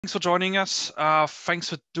Thanks for joining us. Thanks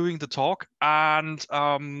for doing the talk. And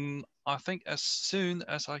I think as soon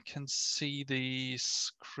as I can see the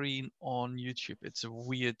screen on YouTube, it's a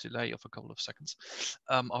weird delay of a couple of seconds.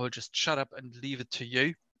 I will just shut up and leave it to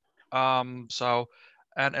you. And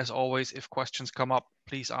as always, if questions come up,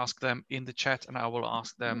 please ask them in the chat and I will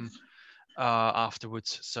ask them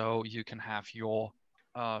afterwards so you can have your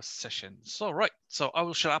session. So, right. So I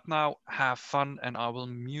will shut up now, have fun, and I will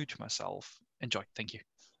mute myself. Enjoy. Thank you.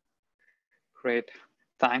 Great.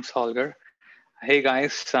 Thanks, Holger. Hey,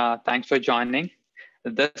 guys. Thanks for joining.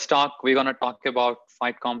 This talk, we're going to talk about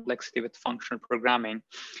fight complexity with functional programming.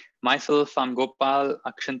 Myself, I'm Gopal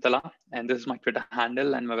Akshintala, and this is my Twitter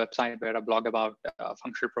handle and my website where I blog about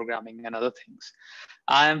functional programming and other things.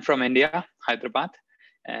 I am from India, Hyderabad,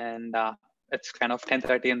 and it's kind of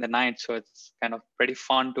 10:30 in the night, so it's kind of pretty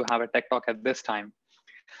fun to have a tech talk at this time.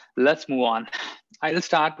 Let's move on. I'll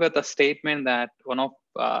start with a statement that one of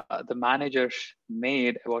the managers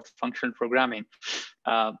made about functional programming.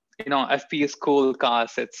 FP is cool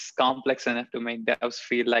because it's complex enough to make devs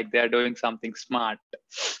feel like they're doing something smart.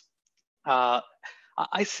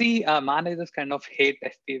 I see managers kind of hate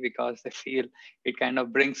FP because they feel it kind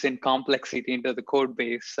of brings in complexity into the code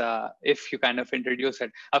base if you kind of introduce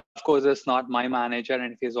it. Of course, it's not my manager,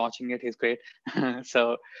 and if he's watching it, he's great.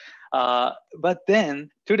 So, but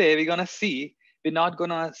then today we're gonna see we're not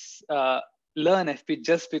gonna learn FP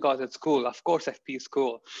just because it's cool. Of course, FP is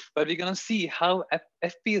cool, but we're gonna see how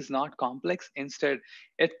FP is not complex. Instead,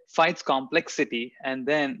 it fights complexity, and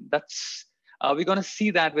then that's we're going to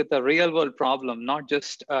see that with a real world problem, not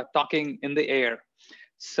just talking in the air.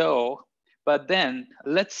 So, but then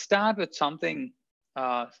let's start with something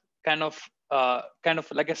kind of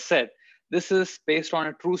like I said, this is based on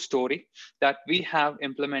a true story that we have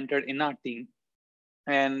implemented in our team.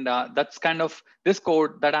 And that's kind of this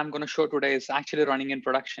code that I'm going to show today is actually running in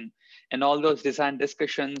production. And all those design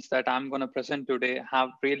discussions that I'm going to present today have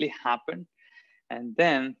really happened. And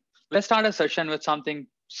then let's start a session with something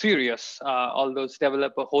serious, all those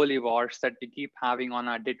developer holy wars that we keep having on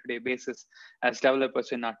our day-to-day basis as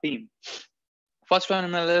developers in our team. First one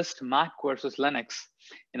on the list, Mac versus Linux.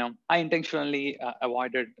 I intentionally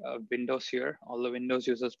avoided Windows here. All the Windows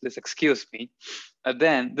users, please excuse me.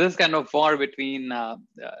 Then this kind of war between the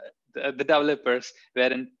developers,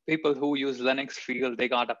 wherein people who use Linux feel they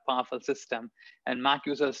got a powerful system, and Mac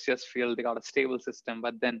users just feel they got a stable system.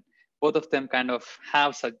 But then both of them kind of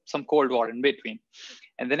have some cold war in between.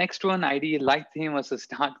 And the next one, ID light theme versus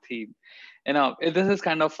dark theme. This is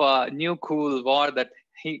kind of a new cool war that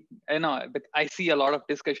but I see a lot of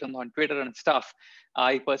discussion on Twitter and stuff.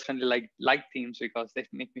 I personally like light themes because they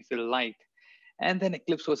make me feel light. And then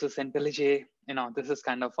Eclipse versus IntelliJ. This is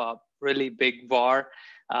kind of a really big war.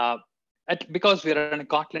 Because we're in a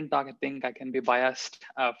Kotlin talk, I think I can be biased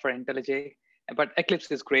for IntelliJ. But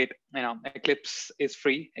Eclipse is great. Eclipse is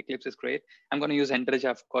free. Eclipse is great. I'm going to use IntelliJ,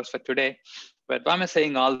 of course, for today. But why am I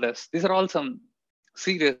saying all this? These are all some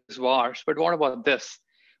serious wars. But what about this?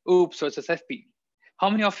 Oops versus FP. How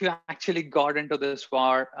many of you actually got into this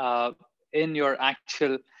war in your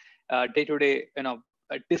actual day-to-day,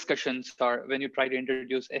 discussions, or when you try to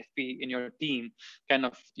introduce FP in your team? Kind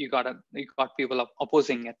of you got people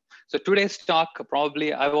opposing it. So today's talk,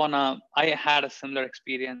 probably I had a similar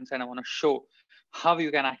experience, and I want to show how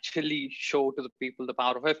you can actually show to the people the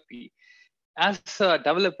power of FP. As a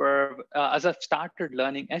developer, as I've started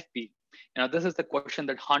learning FP, this is the question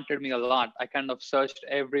that haunted me a lot. I kind of searched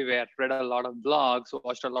everywhere, read a lot of blogs,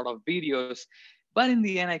 watched a lot of videos, but in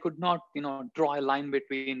the end, I could not, draw a line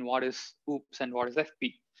between what is OOPS and what is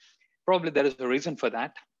FP. Probably there is a reason for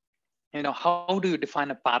that. How do you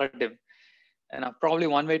define a paradigm? And probably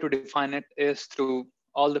one way to define it is through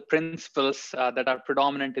all the principles that are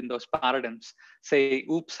predominant in those paradigms. Say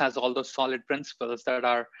OOPS has all those solid principles that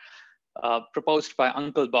are proposed by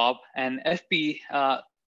Uncle Bob, and FP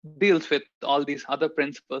deals with all these other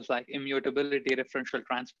principles like immutability, referential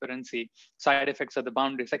transparency, side effects of the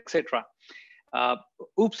boundaries, etc.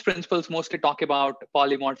 OOPS principles mostly talk about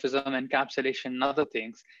polymorphism, encapsulation, and other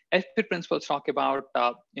things. FP principles talk about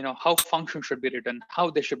how functions should be written, how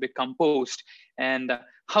they should be composed, and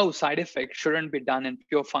how side effects shouldn't be done in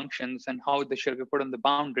pure functions, and how they should be put on the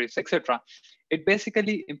boundaries, etc. It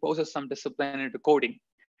basically imposes some discipline into coding.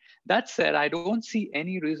 That said, I don't see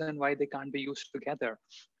any reason why they can't be used together.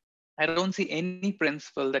 I don't see any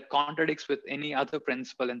principle that contradicts with any other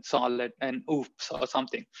principle in solid and OOPS or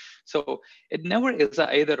something. So it never is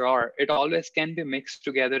a either or. It always can be mixed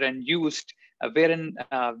together and used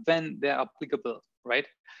when they're applicable, right?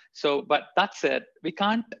 So, but that said, we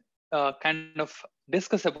can't kind of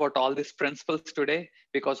discuss about all these principles today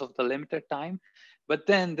because of the limited time. But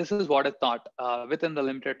then this is what I thought, within the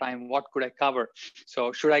limited time, what could I cover?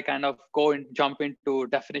 So should I kind of go and jump into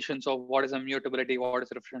definitions of what is immutability, what is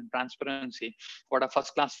efficient transparency, what are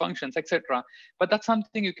first class functions, etc. But that's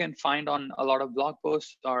something you can find on a lot of blog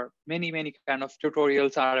posts, or many kind of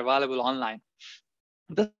tutorials are available online.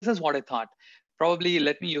 This is what I thought. Probably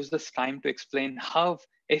let me use this time to explain how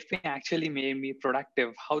FP actually made me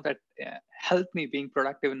productive, how that helped me being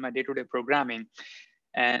productive in my day-to-day programming.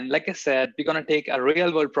 And like I said, we're going to take a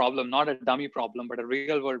real world problem, not a dummy problem, but a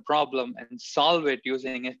real world problem, and solve it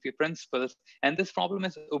using FP principles. And this problem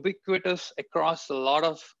is ubiquitous across a lot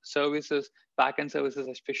of services, backend services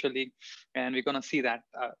especially. And we're going to see that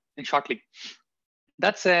in shortly.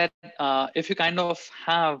 That said, if you kind of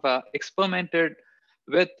have experimented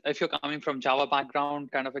with, if you're coming from Java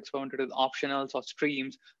background, kind of experimented with optionals or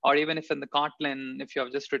streams, or even if in the Kotlin, if you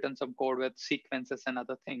have just written some code with sequences and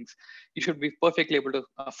other things, you should be perfectly able to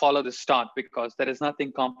follow this start, because there is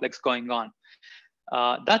nothing complex going on.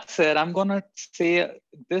 That said, I'm gonna say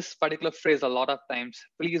this particular phrase a lot of times.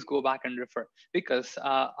 Please go back and refer, because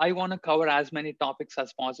I want to cover as many topics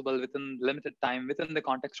as possible within limited time, within the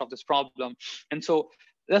context of this problem. And so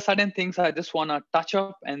there are certain things I just want to touch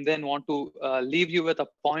up, and then want to leave you with a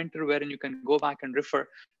pointer wherein you can go back and refer,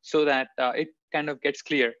 so that it kind of gets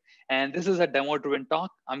clear. And this is a demo-driven talk.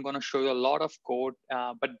 I'm going to show you a lot of code,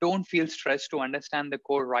 but don't feel stressed to understand the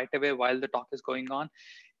code right away while the talk is going on.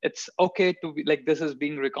 It's okay to be like, this is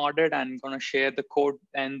being recorded, and I'm going to share the code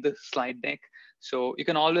and the slide deck. So you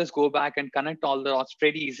can always go back and connect all the dots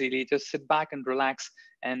pretty easily. Just sit back and relax,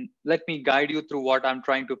 and let me guide you through what I'm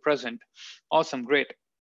trying to present. Awesome, great.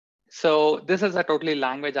 So this is a totally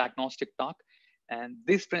language agnostic talk. And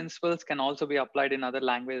these principles can also be applied in other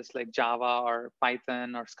languages like Java or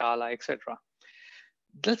Python or Scala, etc.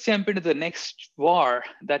 Let's jump into the next war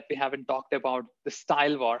that we haven't talked about, the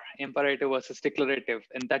style war, imperative versus declarative.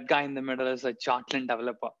 And that guy in the middle is a Kotlin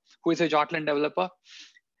developer. Who is a Kotlin developer?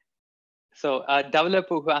 So a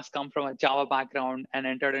developer who has come from a Java background and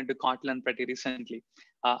entered into Kotlin pretty recently.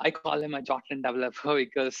 I call him a Kotlin developer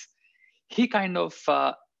because he kind of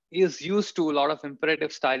is used to a lot of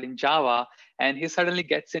imperative style in Java, and he suddenly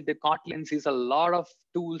gets into Kotlin, sees a lot of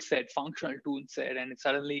tool set, functional tool set, and it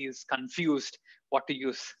suddenly is confused what to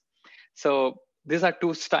use. So these are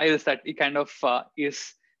two styles that he kind of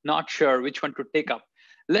is not sure which one to take up.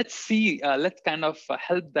 Let's see, let's kind of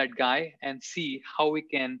help that guy and see how we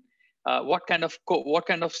can, what kind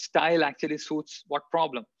of style actually suits what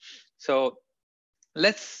problem. So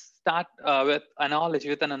let's start with an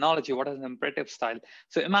analogy. What is an imperative style?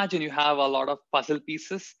 So imagine you have a lot of puzzle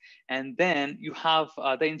pieces, and then you have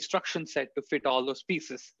the instruction set to fit all those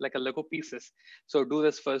pieces, like a Lego pieces. So do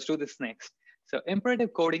this first, do this next. So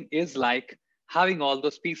imperative coding is like having all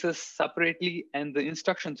those pieces separately and the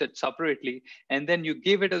instruction set separately, and then you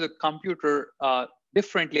give it to the computer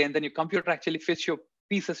differently, and then your computer actually fits your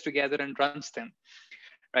pieces together and runs them,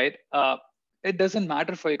 right? It doesn't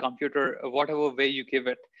matter for your computer, whatever way you give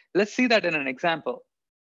it. Let's see that in an example.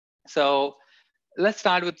 So let's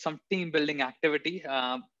start with some team building activity.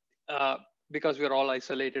 Because we're all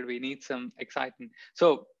isolated, we need some excitement.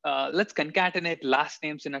 So let's concatenate last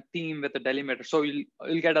names in a team with a delimiter. So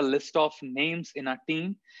you'll get a list of names in a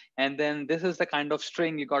team, and then this is the kind of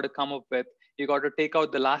string you got to come up with. You got to take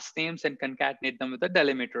out the last names and concatenate them with a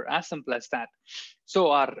delimiter, as simple as that.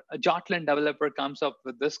 So our Kotlin developer comes up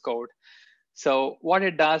with this code. So what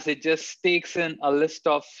it does, it just takes in a list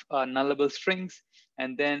of nullable strings,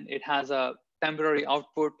 and then it has a temporary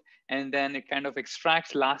output, and then it kind of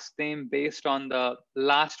extracts last name based on the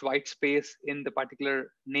last white space in the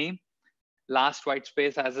particular name. Last white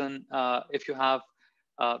space as in if you have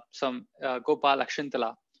some Gopal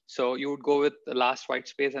Akshintala. So you would go with the last white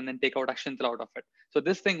space and then take out Akshintala out of it. So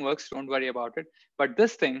this thing works, don't worry about it. But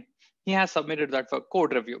this thing, he has submitted that for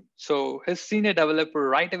code review. So his senior developer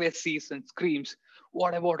right away sees and screams,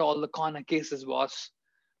 what about all the corner cases, boss?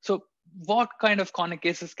 So what kind of corner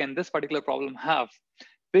cases can this particular problem have?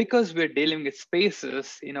 Because we're dealing with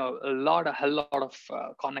spaces, a hell lot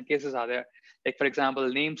of corner cases are there. Like, for example,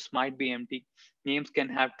 names might be empty. Names can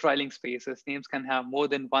have trailing spaces. Names can have more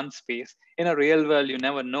than one space. In a real world, you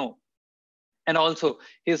never know. And also,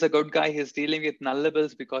 he's a good guy. He's dealing with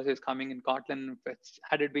nullables because he's coming in Kotlin.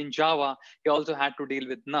 Had it been Java, he also had to deal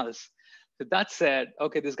with nulls. So that said,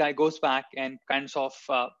 okay, this guy goes back and kind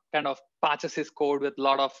of patches his code with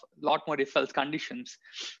lot more if else conditions,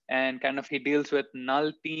 and kind of he deals with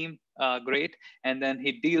null team, great, and then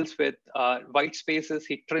he deals with white spaces,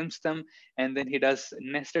 he trims them, and then he does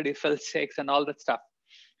nested if else checks and all that stuff.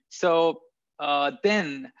 So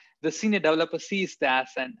then the senior developer sees that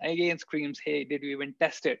and again screams, hey, did you even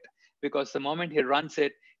test it? because the moment he runs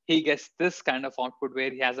it, he gets this kind of output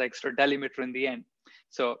where he has an extra delimiter in the end.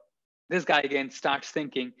 So this guy again starts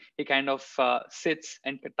thinking. He kind of sits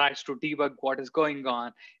and tries to debug what is going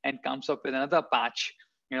on and comes up with another patch.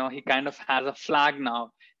 He kind of has a flag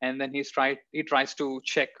now, and then he tries to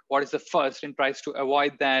check what is the first and tries to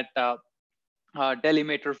avoid that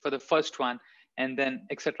delimiter for the first one, and then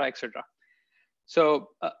etc. etc. So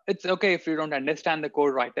it's okay if you don't understand the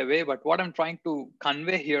code right away, but what I'm trying to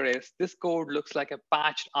convey here is this code looks like a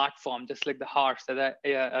patched art form, just like the horse,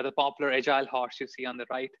 the popular agile horse you see on the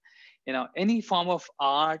right. Any form of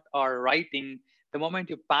art or writing, the moment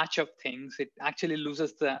you patch up things, it actually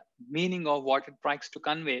loses the meaning of what it tries to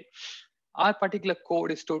convey. Our particular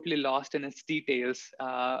code is totally lost in its details.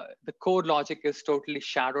 The code logic is totally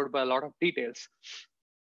shadowed by a lot of details.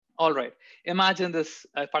 All right, imagine this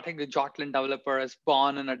particular Kotlin developer is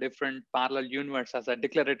born in a different parallel universe as a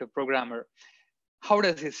declarative programmer. How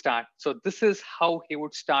does he start? So this is how he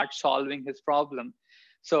would start solving his problem.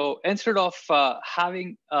 So instead of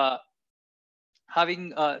having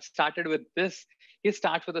started with this, he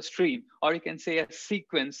starts with a stream, or you can say a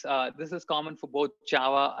sequence. This is common for both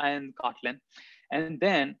Java and Kotlin. And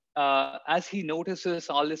then as he notices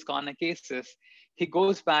all these corner cases, he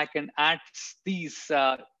goes back and adds these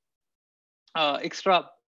extra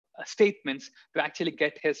statements to actually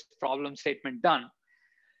get his problem statement done.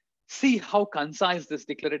 See how concise this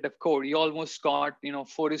declarative code. You almost got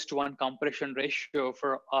 4:1 compression ratio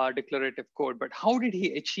for declarative code. But how did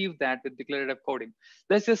he achieve that with declarative coding?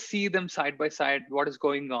 Let's just see them side by side. What is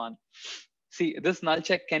going on? See, this null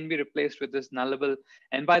check can be replaced with this nullable.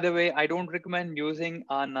 And by the way, I don't recommend using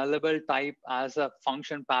a nullable type as a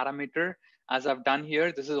function parameter, as I've done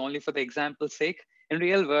here. This is only for the example's sake. In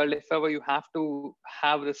real world, if ever you have to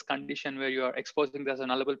have this condition where you are exposing this as a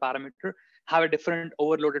nullable parameter, have a different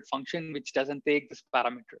overloaded function which doesn't take this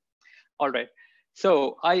parameter. All right.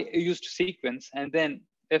 So I used sequence, and then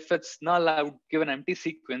if it's null, I would give an empty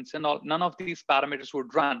sequence, and none of these parameters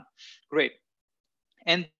would run. Great.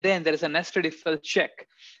 And then there is a nested if else check,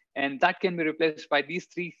 and that can be replaced by these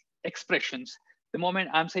three expressions. The moment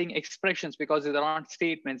I'm saying expressions, because these aren't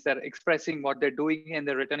statements, they're expressing what they're doing and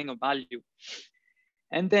they're returning a value.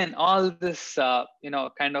 And then all this,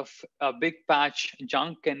 kind of big patch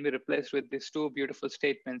junk can be replaced with these two beautiful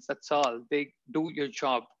statements. That's all. They do your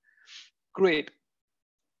job. Great.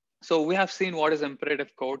 So we have seen what is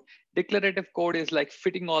imperative code. Declarative code is like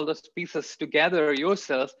fitting all those pieces together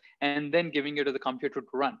yourself and then giving it to the computer to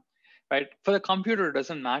run, right? For the computer, it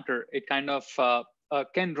doesn't matter. It kind of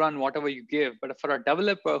can run whatever you give. But for a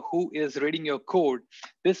developer who is reading your code,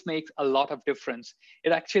 this makes a lot of difference.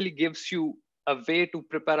 It actually gives you a way to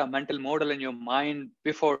prepare a mental model in your mind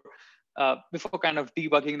before kind of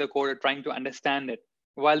debugging the code or trying to understand it.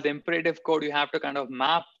 While the imperative code, you have to kind of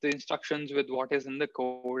map the instructions with what is in the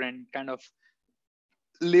code and kind of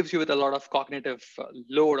leaves you with a lot of cognitive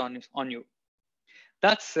load on you.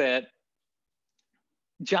 That said,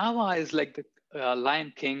 Java is like the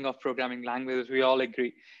lion king of programming languages. We all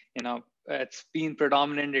agree. It's been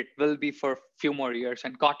predominant. It will be for a few more years.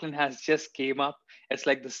 And Kotlin has just came up. It's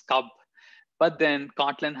like this cub. But then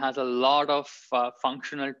Kotlin has a lot of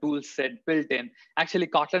functional tool set built in. Actually,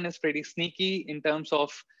 Kotlin is pretty sneaky in terms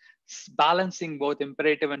of balancing both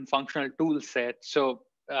imperative and functional tool set. So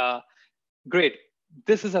great.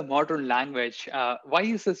 This is a modern language.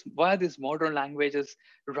 Why are these modern languages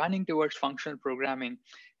running towards functional programming?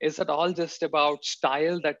 Is it all just about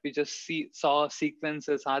style that we just saw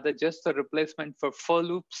sequences? Are they just a replacement for for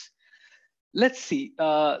loops? Let's see.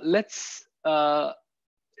 Let's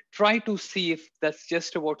try to see if that's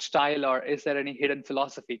just about style or is there any hidden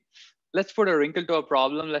philosophy. Let's put a wrinkle to a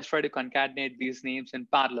problem. Let's try to concatenate these names in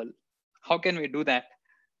parallel. How can we do that?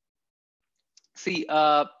 See,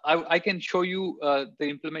 I can show you the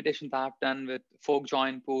implementation that I've done with fork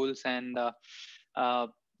join pools and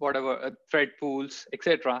thread pools,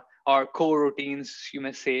 etc., or core routines, you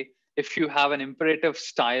may say. If you have an imperative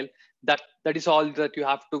style, that is all that you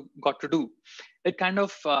have got to do. It kind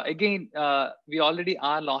of, again, we already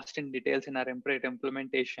are lost in details in our imperative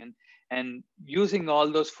implementation, and using all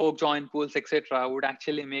those fork join pools, etc., would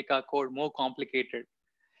actually make our code more complicated.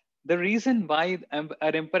 The reason why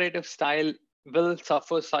an imperative style will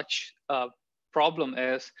suffer such a problem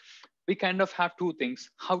is we kind of have two things: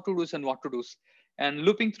 how to do's and what to do's. And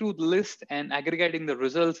looping through the list and aggregating the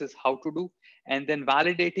results is how to do. And then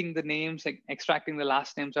validating the names, extracting the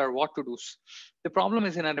last names are what to do's. The problem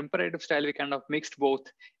is in an imperative style, we kind of mixed both.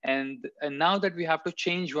 And now that we have to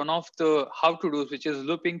change one of the how to do's, which is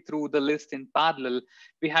looping through the list in parallel,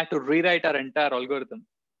 we had to rewrite our entire algorithm.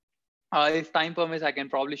 If time permits, I can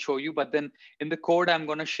probably show you, but then in the code I'm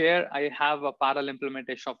going to share, I have a parallel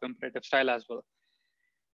implementation of imperative style as well.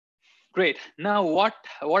 Great. Now, what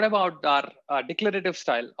about our declarative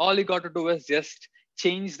style? All you got to do is just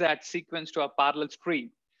change that sequence to a parallel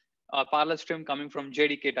stream coming from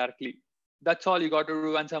JDK directly. That's all you got to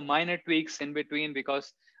do, and some minor tweaks in between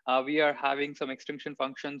because we are having some extension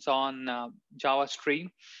functions on Java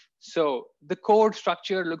stream. So the code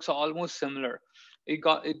structure looks almost similar. It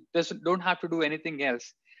doesn't don't have to do anything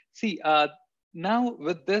else. See, now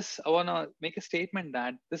with this, I want to make a statement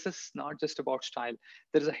that this is not just about style.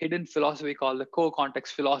 There is a hidden philosophy called the core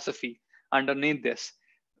context philosophy underneath this.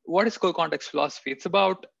 What is core context philosophy? It's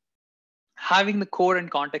about having the core and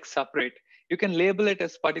context separate. You can label it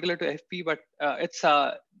as particular to FP, but it's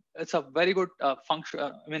a very good function.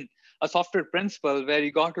 I mean, a software principle where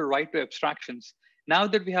you got to write to abstractions. Now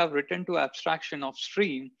that we have written to abstraction of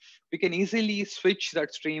stream, we can easily switch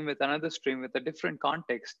that stream with another stream with a different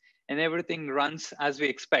context, and everything runs as we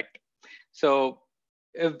expect. So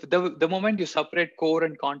if the moment you separate core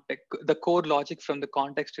and context, the core logic from the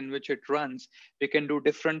context in which it runs, we can do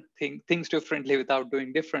different things differently without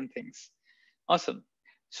doing different things. Awesome.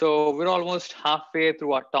 So we're almost halfway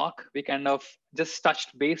through our talk. We kind of just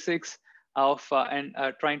touched basics of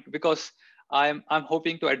trying to, because I'm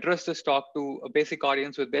hoping to address this talk to a basic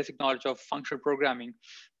audience with basic knowledge of functional programming.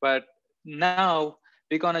 But now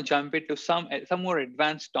we're gonna jump into some more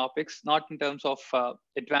advanced topics, not in terms of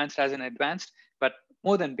advanced as in advanced, but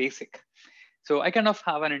more than basic. So I kind of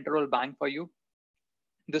have an interval bank for you.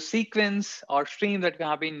 The sequence or stream that we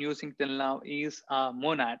have been using till now is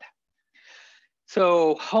monad.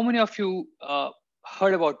 So how many of you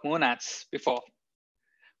heard about monads before?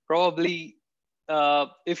 Probably,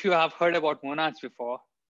 if you have heard about monads before,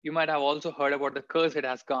 you might have also heard about the curse it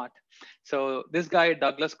has got. So this guy,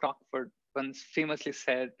 Douglas Crockford, once famously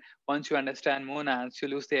said, once you understand monads, you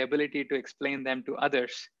lose the ability to explain them to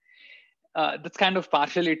others. That's kind of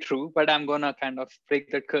partially true, but I'm gonna kind of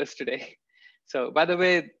break that curse today. So by the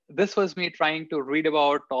way, this was me trying to read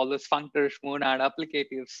about all those functors, monad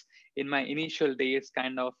applicatives in my initial days,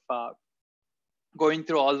 kind of going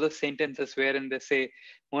through all the sentences wherein they say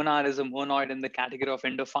monad is a monoid in the category of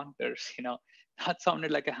endofunctors. You know, that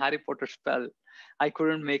sounded like a Harry Potter spell. I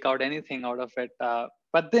couldn't make out anything out of it.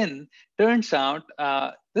 But then turns out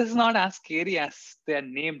this is not as scary as they're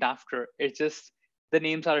named after. It's just the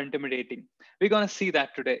names are intimidating. We're gonna see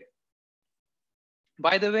that today.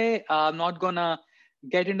 By the way, I'm not gonna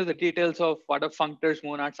get into the details of what are functors,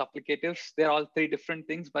 monads, applicatives. They're all three different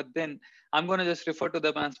things, but then I'm gonna just refer to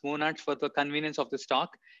them as monads for the convenience of this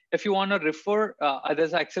talk. If you wanna refer,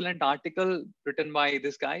 there's an excellent article written by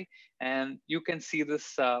this guy, and you can see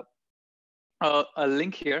this a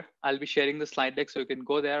link here. I'll be sharing the slide deck, so you can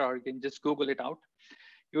go there or you can just Google it out.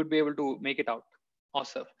 You would be able to make it out.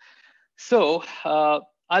 Awesome. So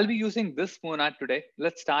I'll be using this monad today.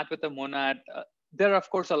 Let's start with the monad. There are, of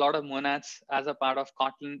course, a lot of monads as a part of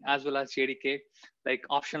Kotlin as well as JDK. Like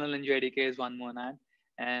optional in JDK is one monad.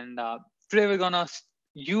 And today we're gonna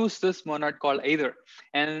use this monad called either.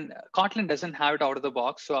 And Kotlin doesn't have it out of the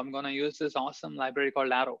box. So I'm gonna use this awesome library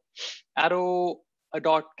called Arrow. Arrow.kt.io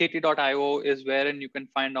is wherein you can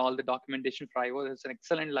find all the documentation for IO. It's an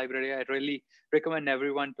excellent library. I really recommend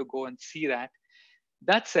everyone to go and see that.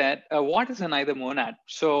 That said, what is an either monad?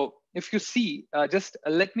 So if you see, just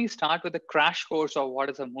let me start with a crash course of what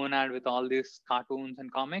is a monad with all these cartoons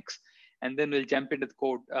and comics, and then we'll jump into the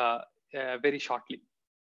code very shortly.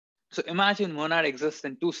 So imagine monad exists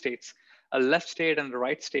in two states, a left state and a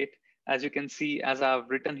right state, as you can see, as I've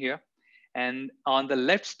written here. And on the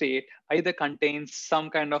left state, either contains some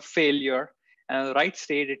kind of failure, and on the right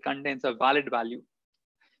state, it contains a valid value.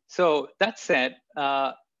 So that said,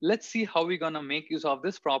 let's see how we're gonna make use of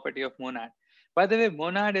this property of monad. By the way,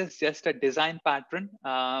 monad is just a design pattern,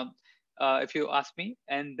 if you ask me,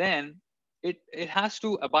 and then it has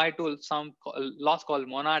to abide to some laws called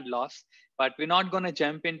monad laws, but we're not gonna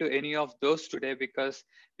jump into any of those today because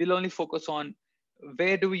we'll only focus on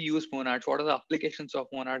where do we use monads, what are the applications of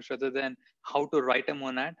monads rather than how to write a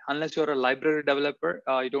monad. Unless you're a library developer,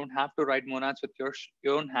 you don't have to write monads with your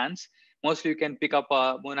own hands. Mostly you can pick up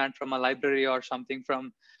a monad from a library or something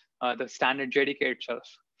from the standard JDK itself.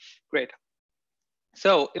 Great.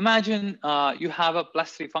 So imagine you have a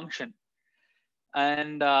 +3 function,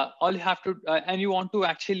 and all you have to, and you want to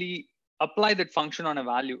actually apply that function on a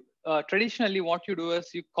value. Traditionally, what you do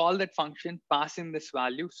is you call that function passing this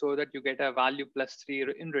value so that you get a value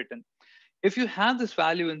 +3 in return. If you have this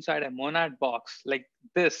value inside a monad box like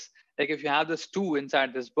this, like if you have this 2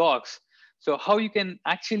 inside this box, so how you can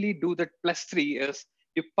actually do that +3 is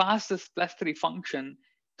you pass this +3 function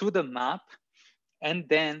to the map, and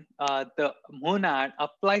then the monad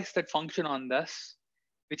applies that function on this,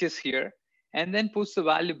 which is here, and then puts the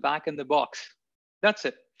value back in the box. That's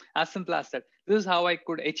it. As simple as that. This is how I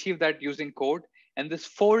could achieve that using code. And this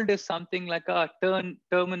fold is something like a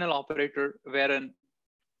terminal operator, wherein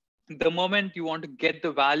the moment you want to get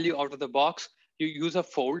the value out of the box, you use a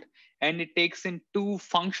fold, and it takes in two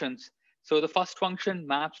functions. So the first function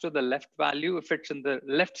maps to the left value if it's in the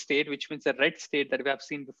left state, which means the red state that we have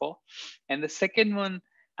seen before. And the second one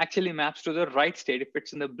actually maps to the right state if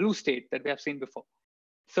it's in the blue state that we have seen before.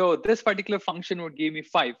 So this particular function would give me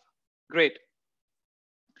 5. Great.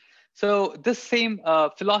 So this same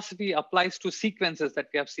philosophy applies to sequences that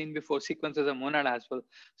we have seen before, sequences are monad as well.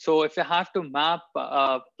 So if you have to map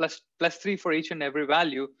plus 3 for each and every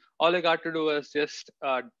value, all you got to do is just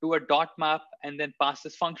do a dot map and then pass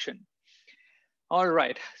this function. All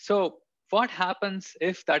right, so what happens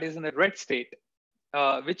if that is in the red state,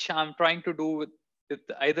 which I'm trying to do with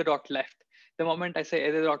either dot left? The moment I say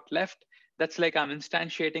either dot left, that's like I'm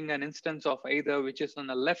instantiating an instance of either, which is on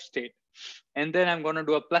the left state. And then I'm going to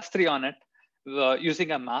do a +3 on it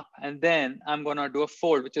using a map. And then I'm going to do a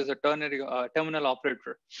fold, which is a terminal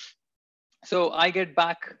operator. So I get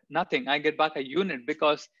back nothing. I get back a unit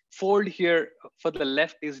because fold here for the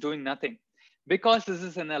left is doing nothing. Because this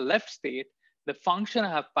is in a left state, the function I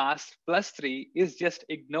have passed +3 is just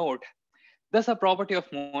ignored. That's a property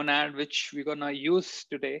of monad, which we're going to use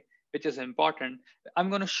today, which is important. I'm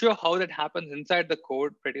going to show how that happens inside the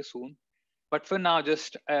code pretty soon. But for now,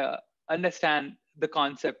 just understand the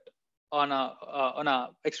concept on a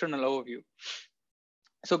external overview.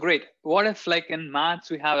 So great. What if, like in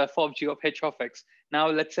maths, we have f of g of h of x? Now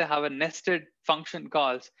let's say I have a nested function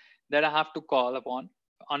calls that I have to call upon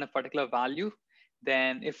on a particular value.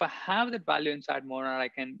 Then if I have that value inside monad,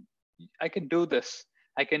 I can do this.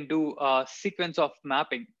 I can do a sequence of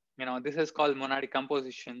mapping. This is called monad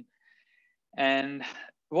decomposition. And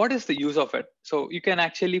what is the use of it? So you can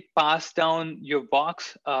actually pass down your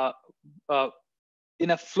box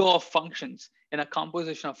in a flow of functions, in a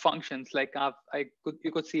composition of functions, like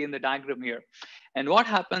you could see in the diagram here. And what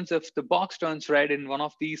happens if the box turns red in one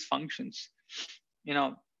of these functions?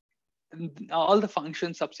 All the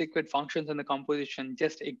functions, subsequent functions in the composition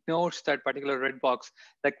just ignores that particular red box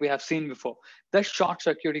like we have seen before. That's short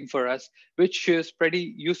circuiting for us, which is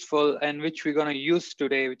pretty useful and which we're going to use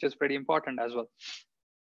today, which is pretty important as well.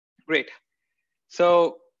 Great.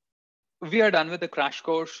 So we are done with the crash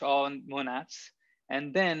course on monads.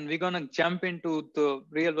 And then we're going to jump into the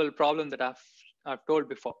real world problem that I've told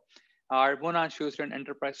before. Are monads used in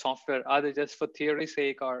enterprise software? Are they just for theory's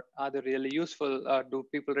sake, or are they really useful? Do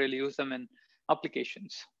people really use them in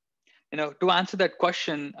applications? To answer that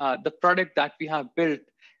question, the product that we have built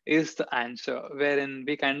is the answer, wherein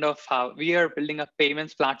we are building a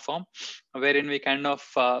payments platform, wherein we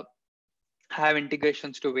have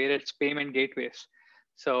integrations to various payment gateways.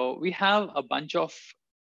 So we have a bunch of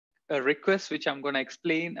requests, which I'm going to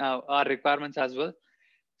explain our requirements as well.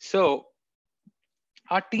 So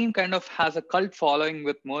our team has a cult following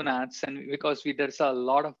with monads, and because there's a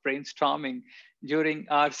lot of brainstorming during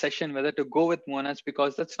our session whether to go with monads,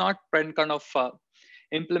 because that's not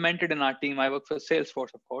implemented in our team. I work for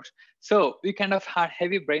Salesforce, of course. So we had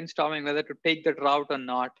heavy brainstorming whether to take that route or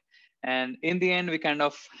not. And in the end, we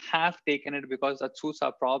have taken it because that suits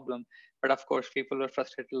our problem. But of course, people are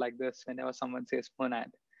frustrated like this whenever someone says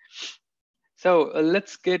monad. So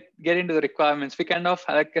let's get into the requirements. We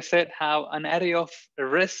like I said, have an array of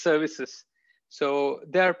REST services. So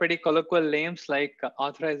they are pretty colloquial names like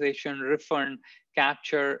authorization, refund,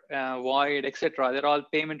 capture, void, etc. They're all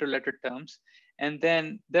payment related terms. And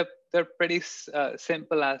then they're pretty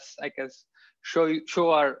simple as I guess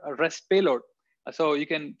show our REST payload. So you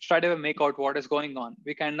can try to make out what is going on.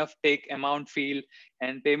 We take amount field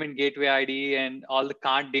and payment gateway ID and all the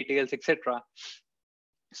card details, etc.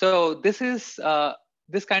 So this is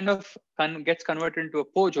this gets converted into a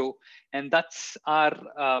POJO, and that's our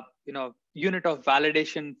unit of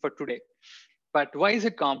validation for today. But why is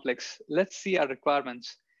it complex? Let's see our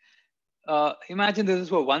requirements. Imagine this is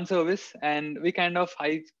for one service, and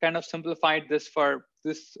I simplified this for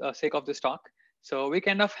this sake of this talk. So we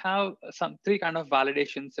have three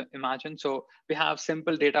validations. Imagine, so we have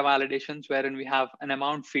simple data validations wherein we have an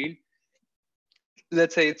amount field.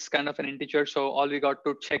 Let's say it's an integer, so all we got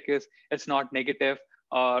to check is it's not negative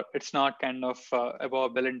or it's not above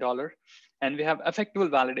 $1 billion. And we have effectful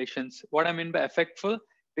validations. What I mean by effectful,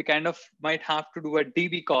 we might have to do a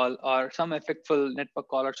DB call or some effectful network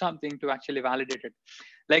call or something to actually validate it.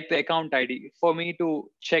 like the account ID. For me to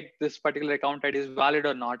check this particular account ID is valid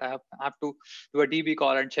or not, I have to do a DB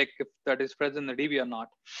call and check if that is present in the DB or not.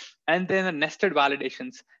 And then the nested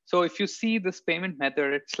validations. So if you see this payment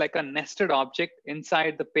method, it's like a nested object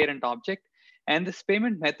inside the parent object. And this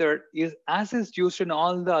payment method is as is used in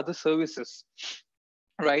all the other services,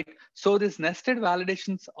 right? So this nested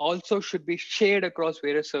validations also should be shared across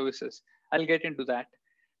various services. I'll get into that.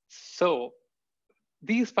 So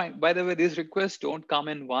these, by the way, these requests don't come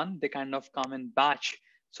in one, they kind of come in batch.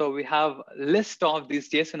 So we have a list of these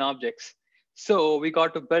JSON objects. So we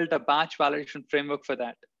got to build a batch validation framework for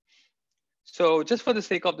that. So just for the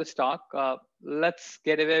sake of this talk, let's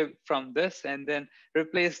get away from this and then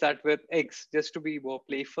replace that with eggs, just to be more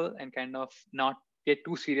playful and kind of not get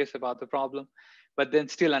too serious about the problem, but then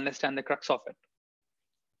still understand the crux of it.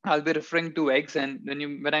 I'll be referring to eggs, and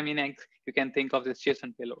when I mean eggs, you can think of this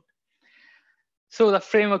JSON payload. So the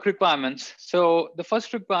framework requirements. So the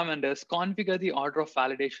first requirement is configure the order of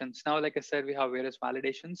validations. Now, like I said, we have various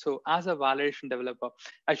validations. So as a validation developer,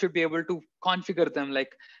 I should be able to configure them,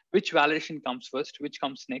 like which validation comes first, which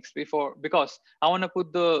comes next, because I want to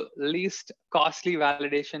put the least costly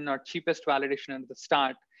validation or cheapest validation at the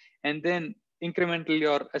start, and then incrementally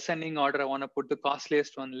or ascending order, I want to put the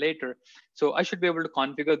costliest one later. So I should be able to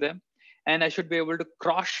configure them, and I should be able to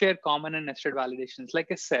cross-share common and nested validations. Like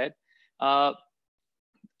I said,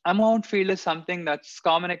 amount field is something that's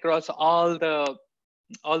common across all the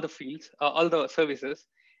fields, all the services.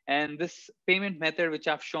 And this payment method, which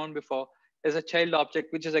I've shown before, is a child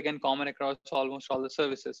object, which is again common across almost all the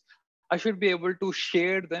services. I should be able to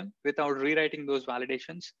share them without rewriting those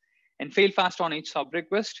validations, and fail fast on each sub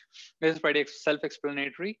request. This is pretty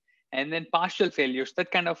self-explanatory. And then partial failures, that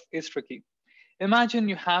kind of is tricky. Imagine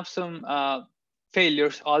you have some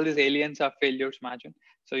failures, all these aliens are failures, imagine.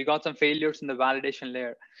 So you got some failures in the validation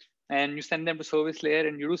layer, and you send them to service layer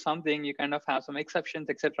and you do something, you kind of have some exceptions,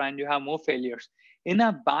 etc., and you have more failures. In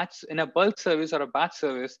a bulk service or a batch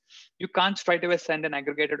service, you can't straight away send an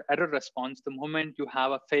aggregated error response the moment you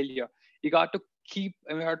have a failure. You have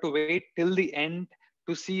to wait till the end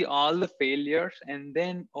to see all the failures and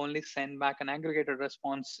then only send back an aggregated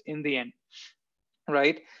response in the end,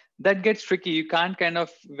 right? That gets tricky. You can't kind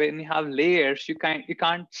of, when you have layers, you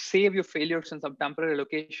can't save your failures in some temporary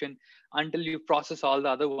location until you process all the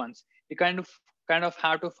other ones. You kind of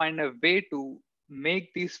have to find a way to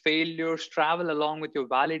make these failures travel along with your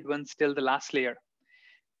valid ones till the last layer.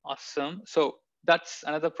 Awesome. So that's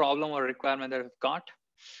another problem or requirement that we've got.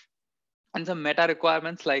 And some meta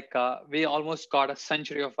requirements, like we almost got a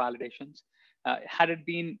century of validations. Had it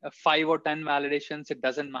been 5 or 10 validations, it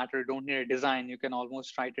doesn't matter. You don't need a design. You can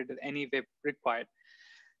almost write it any way required.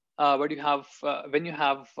 But when you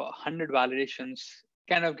have 100 validations,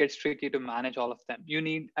 kind of gets tricky to manage all of them. You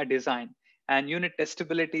need a design, and unit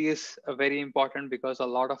testability is very important because a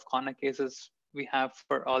lot of corner cases we have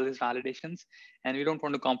for all these validations, and we don't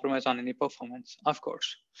want to compromise on any performance, of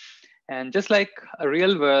course. And just like a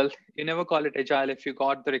real world, you never call it agile if you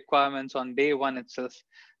got the requirements on day one itself.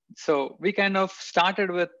 So we kind of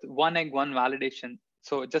started with one egg, one validation.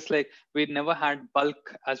 So just like we never had bulk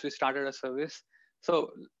as we started a service. So,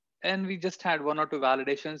 and we just had 1 or 2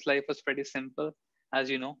 validations. Life was pretty simple, as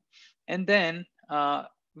you know. And then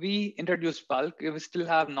we introduced bulk. We still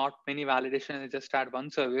have not many validations. We just had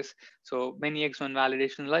one service. So many eggs, one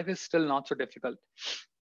validation. Life is still not so difficult.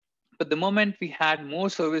 But the moment we had more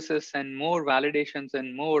services and more validations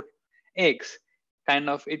and more eggs,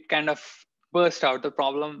 it kind of burst out. The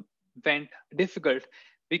problem went difficult.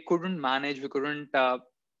 We couldn't manage, we couldn't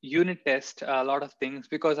unit test a lot of things,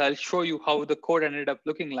 because I'll show you how the code ended up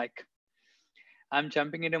looking like. I'm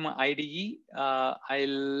jumping into my IDE.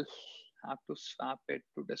 I'll have to swap it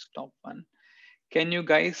to desktop one. Can you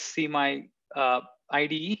guys see my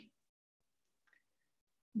IDE?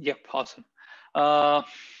 Yep, awesome.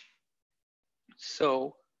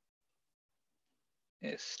 So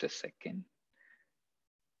just a second.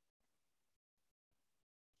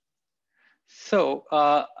 So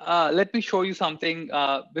let me show you something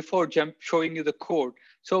before showing you the code.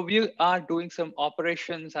 So we are doing some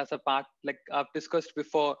operations as a part, like I've discussed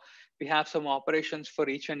before. We have some operations for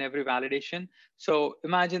each and every validation. So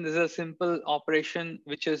imagine this is a simple operation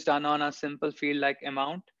which is done on a simple field like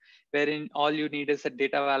amount, wherein all you need is a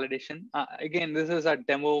data validation. Again, this is a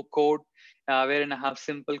demo code wherein I have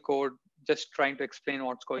simple code just trying to explain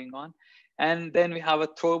what's going on. And then we have a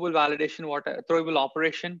throwable validation, throwable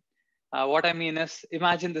operation. What I mean is,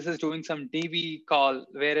 imagine this is doing some DB call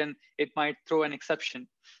wherein it might throw an exception.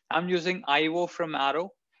 I'm using IO from Arrow.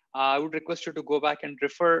 I would request you to go back and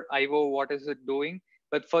refer IO, what is it doing?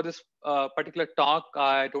 But for this particular talk,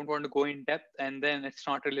 I don't want to go in depth, and then it's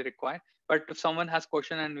not really required. But if someone has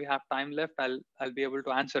question and we have time left, I'll be able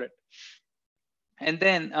to answer it. And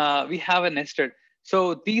then we have a nested.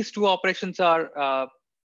 So these two operations are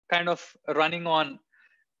kind of running on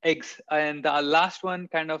eggs. And the last one,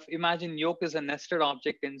 kind of imagine yolk is a nested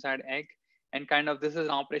object inside egg, and kind of this is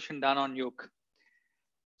an operation done on yolk.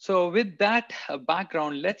 So with that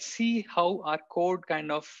background, let's see how our code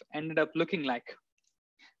kind of ended up looking like.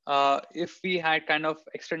 If we had kind of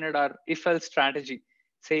extended our if-else strategy,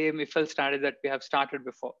 same if-else strategy that we have started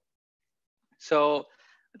before. So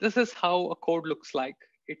this is how a code looks like.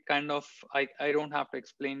 It kind of, I don't have to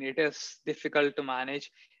explain, it is difficult to manage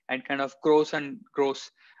and kind of grows and grows.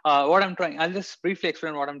 What I'm trying, I'll just briefly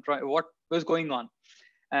explain what was going on.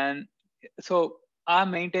 And so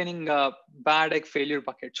I'm maintaining a bad egg failure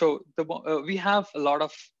bucket. So we have a lot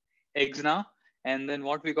of eggs now. And then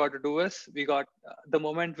what we got to do is the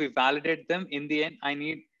moment we validate them, in the end, I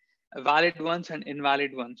need valid ones and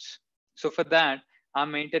invalid ones. So for that,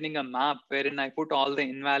 I'm maintaining a map wherein I put all the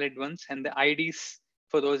invalid ones and the IDs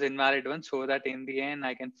for those invalid ones, so that in the end,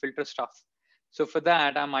 I can filter stuff. So for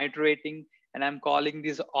that, I'm iterating and I'm calling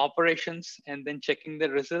these operations and then checking the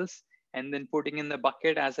results and then putting in the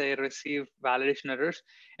bucket as I receive validation errors.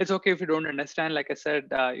 It's okay if you don't understand. Like I said,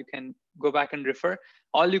 you can go back and refer.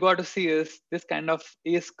 All you got to see is this kind of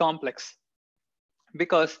is complex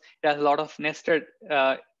because it has a lot of nested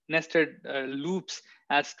loops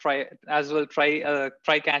as well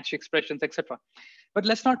try catch expressions, etc. But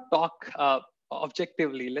let's not talk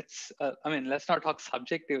objectively. Let's not talk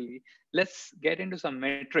subjectively. Let's get into some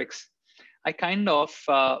metrics. I kind of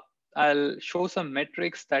I'll show some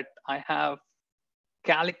metrics that I have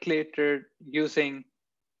calculated using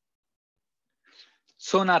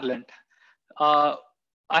SonarLint. I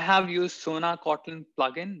have used Sonar Kotlin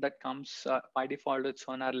plugin that comes by default with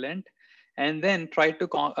SonarLint, and then try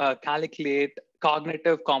to calculate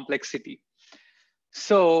cognitive complexity.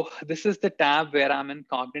 So this is the tab where I'm in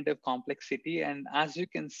cognitive complexity. And as you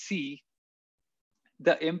can see,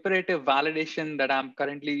 the imperative validation that I'm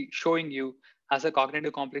currently showing you has a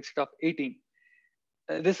cognitive complexity of 18.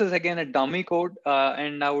 This is again a dummy code,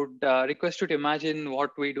 and I would request you to imagine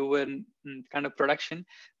what we do in kind of production.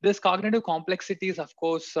 This cognitive complexity is, of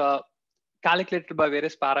course, calculated by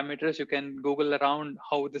various parameters. You can Google around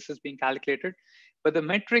how this is being calculated, but the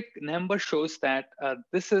metric number shows that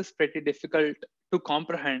this is pretty difficult to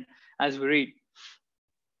comprehend as we read.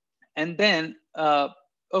 And then,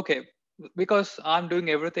 okay, because I'm doing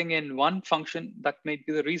everything in one function, that may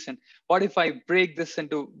be the reason. What if I break this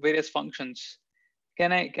into various functions?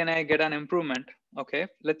 Can I get an improvement? Okay,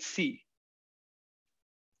 let's see.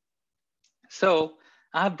 So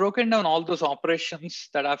I have broken down all those operations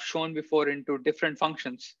that I've shown before into different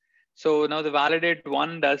functions. So now the validate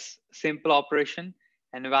one does simple operation,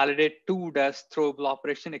 and validate two does throwable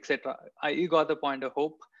operation, etc. You got the point, I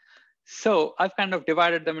hope. So I've kind of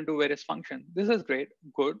divided them into various functions. This is great,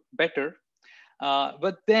 good, better.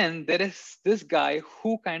 But then there is this guy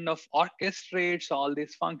who kind of orchestrates all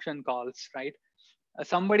these function calls, right?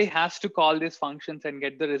 Somebody has to call these functions and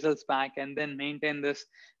get the results back and then maintain this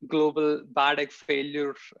global bad egg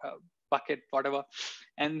failure bucket, whatever.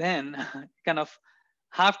 And then kind of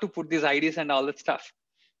have to put these IDs and all that stuff.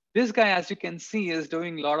 This guy, as you can see, is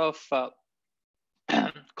doing a lot of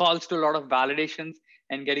calls to a lot of validations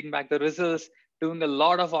and getting back the results, doing a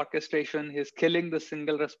lot of orchestration. He's killing the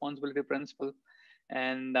single responsibility principle.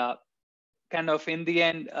 And kind of in the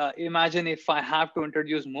end, imagine if I have to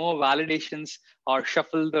introduce more validations or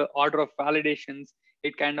shuffle the order of validations,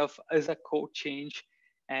 it kind of is a code change.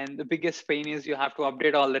 And the biggest pain is you have to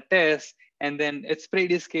update all the tests. And then it's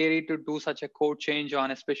pretty scary to do such a code change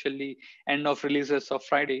on especially end of releases of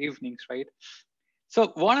Friday evenings, right?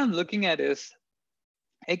 So what I'm looking at is,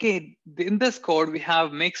 again, in this code, we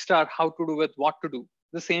have mixed our how to do with what to do,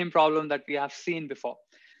 the same problem that we have seen before.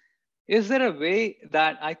 Is there a way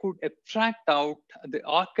that I could abstract out the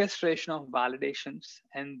orchestration of validations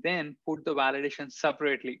and then put the validations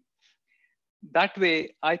separately? That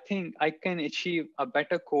way, I think I can achieve a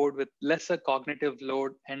better code with lesser cognitive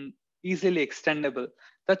load and easily extendable.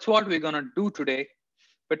 That's what we're going to do today.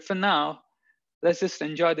 But for now, let's just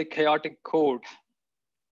enjoy the chaotic code,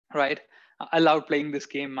 right? I love playing this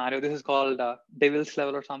game, Mario. This is called Devil's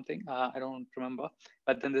Level or something. I don't remember.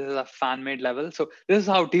 But then this is a fan-made level. So this is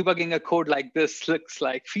how debugging a code like this looks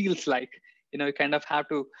like, feels like. You know, you kind of have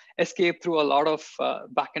to escape through a lot of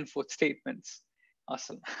back and forth statements.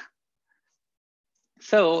 Awesome.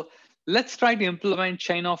 So let's try to implement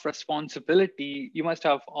chain of responsibility. You must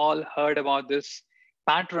have all heard about this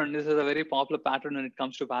pattern. This is a very popular pattern when it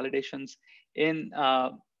comes to validations in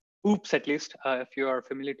OOPS, at least, if you are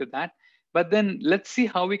familiar to that. But then let's see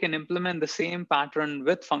how we can implement the same pattern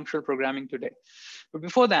with functional programming today. But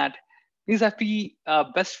before that, these are the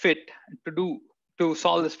best fit to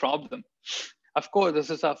solve this problem. Of course, this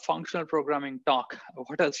is a functional programming talk.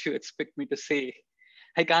 What else you expect me to say?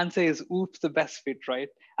 I can't say is oops the best fit, right?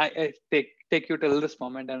 I take you till this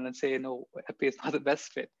moment and then say no, FP is not the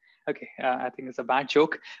best fit. Okay, I think it's a bad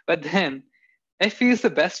joke. But then FP is the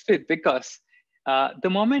best fit because the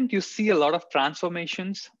moment you see a lot of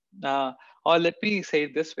transformations, or let me say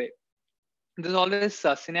it this way, there's always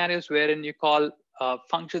scenarios wherein you call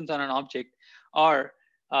functions on an object, or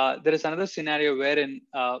there is another scenario wherein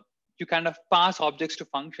you kind of pass objects to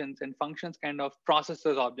functions and functions kind of process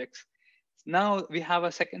those objects. Now we have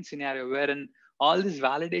a second scenario wherein all these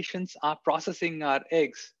validations are processing our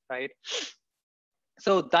eggs, right?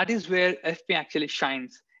 So that is where FP actually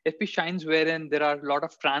shines. FP shines wherein there are a lot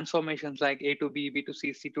of transformations like A to B, B to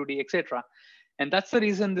C, C to D, etc. And that's the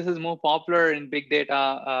reason this is more popular in big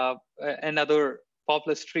data and other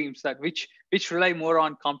popular streams that which rely more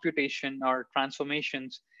on computation or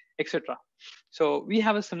transformations, etc. So we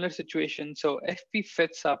have a similar situation. So FP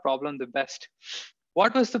fits our problem the best.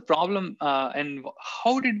 What was the problem and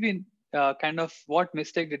how did we what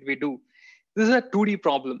mistake did we do? This is a 2D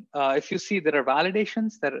problem. If you see, there are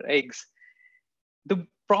validations, there are eggs. The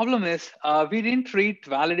problem is we didn't treat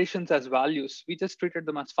validations as values. We just treated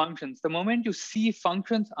them as functions. The moment you see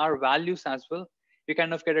functions are values as well, you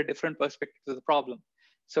kind of get a different perspective to the problem.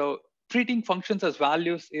 So treating functions as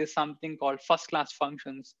values is something called first-class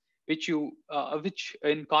functions, which in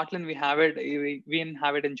Kotlin we have it. We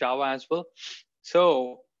have it in Java as well.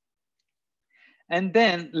 So, and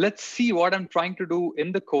then let's see what I'm trying to do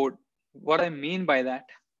in the code. What I mean by that.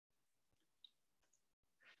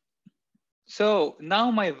 So now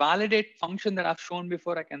my validate function that I've shown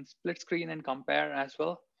before, I can split screen and compare as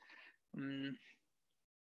well.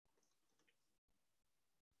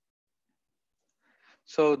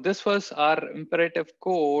 So this was our imperative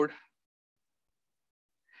code.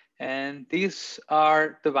 And these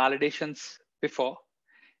are the validations before.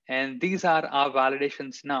 And these are our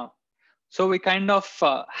validations now. So we kind of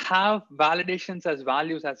have validations as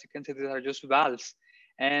values. As you can see, these are just vals.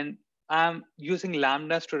 And I'm using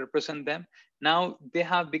lambdas to represent them. Now they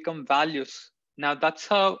have become values. Now that's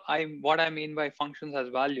what I mean by functions as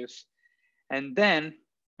values. And then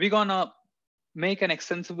we're gonna make an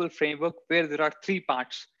extensible framework where there are 3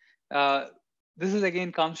 parts. This is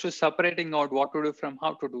again comes to separating out what to do from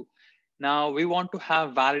how to do. Now we want to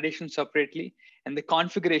have validation separately, and the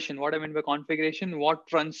configuration. What I mean by configuration, what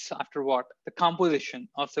runs after what, the composition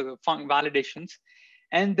of the validations,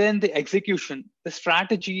 and then the execution, the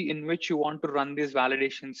strategy in which you want to run these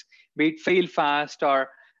validations, be it fail fast or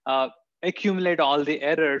accumulate all the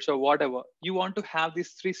errors or whatever. You want to have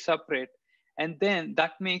these 3 separate, and then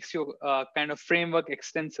that makes your kind of framework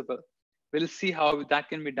extensible. We'll see how that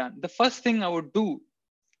can be done. The first thing I would do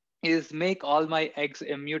is make all my eggs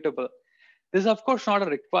immutable. This is of course not a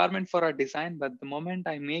requirement for our design, but the moment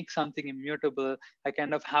I make something immutable, I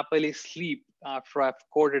kind of happily sleep after I've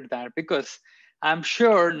coded that, because I'm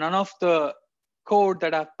sure none of the code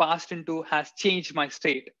that I've passed into has changed my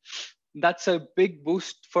state. That's a big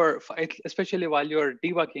boost for especially while you're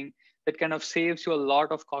debugging. That kind of saves you a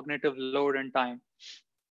lot of cognitive load and time.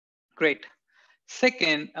 Great.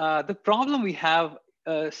 Second, the problem we have,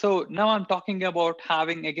 so now I'm talking about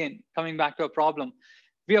having, again, coming back to a problem.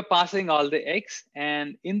 We are passing all the eggs,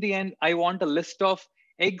 and in the end, I want a list of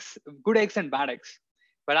eggs, good eggs and bad eggs.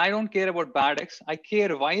 But I don't care about bad eggs. I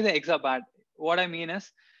care why the eggs are bad. What I mean is,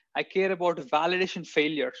 I care about validation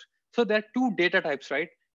failures. So there are 2 data types, right?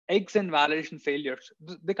 Eggs and validation failures.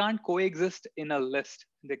 They can't coexist in a list.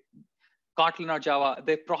 Kotlin or Java,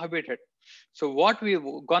 they prohibit it. So what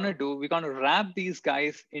we're gonna do, we're gonna wrap these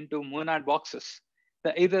guys into monad boxes,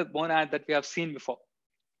 either monad that we have seen before.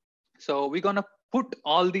 So we're gonna put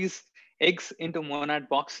all these eggs into monad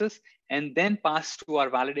boxes and then pass to our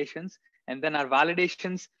validations. And then our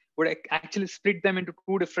validations would actually split them into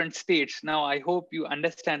 2 different states. Now, I hope you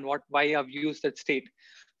understand why I've used that state.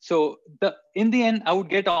 So in the end, I would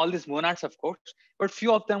get all these monads, of course, but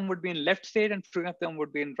few of them would be in left state and few of them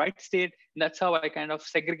would be in right state. And that's how I kind of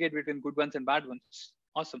segregate between good ones and bad ones.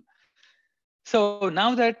 Awesome. So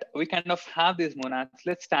now that we kind of have these monads,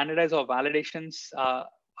 let's standardize our validations.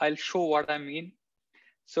 I'll show what I mean.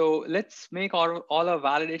 So let's make all our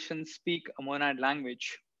validations speak a monad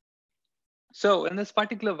language. So in this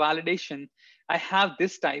particular validation, I have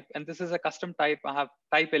this type, and this is a custom type. I have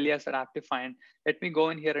type alias that I have defined. Let me go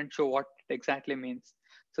in here and show what it exactly means.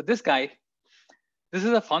 So this guy, This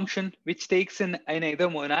is a function which takes in either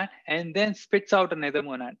monad and then spits out another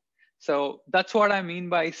monad. So that's what I mean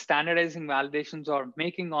by standardizing validations or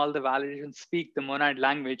making all the validations speak the monad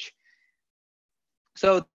language.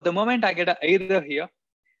 So the moment I get a either here,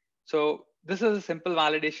 so this is a simple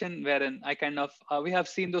validation wherein I kind of, we have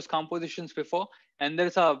seen those compositions before, and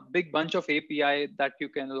there's a big bunch of API that you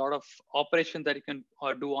can, a lot of operations that you can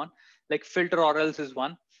do on, like filter or else is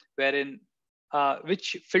one, wherein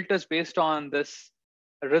which filters based on this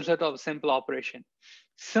result of a simple operation.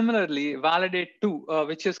 Similarly, validate to,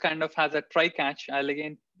 which is kind of has a try catch. I'll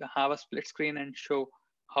again have a split screen and show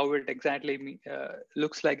how it exactly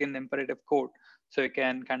looks like in imperative code. So you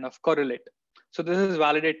can kind of correlate. So this is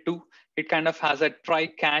validate to. It kind of has a try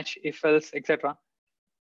catch, if else, etc.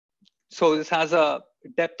 So this has a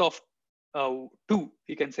depth of 2,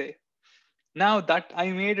 you can say. Now that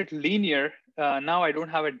I made it linear, now I don't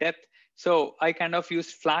have a depth. So I kind of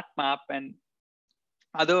use flat map and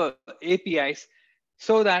other APIs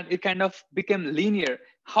so that it kind of became linear.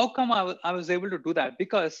 How come I was able to do that?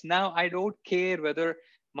 Because now I don't care whether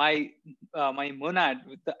my my monad,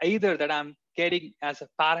 either that I'm getting as a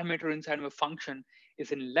parameter inside of a function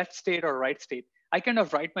is in left state or right state. I kind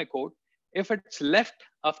of write my code. If it's left,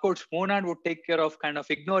 of course, monad would take care of kind of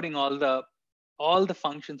ignoring all the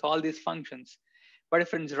functions, all these functions. But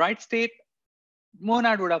if it's right state,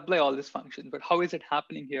 monad would apply all these functions. But how is it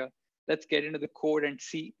happening here? Let's get into the code and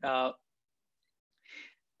see.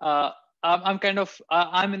 I'm kind of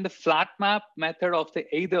I'm in the flat map method of the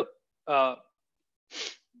either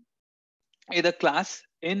class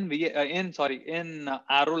in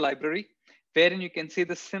Arrow library, wherein you can see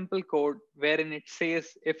the simple code wherein it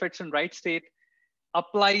says if it's in right state,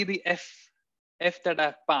 apply the f that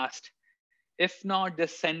I've passed. If not,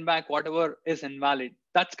 just send back whatever is invalid.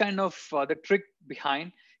 That's kind of the trick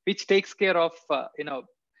behind, which takes care of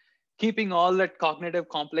keeping all that cognitive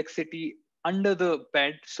complexity under the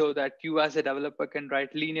bed so that you as a developer can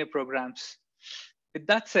write linear programs. With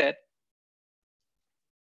that said,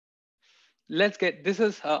 let's get, this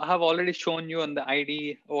is, I have already shown you on the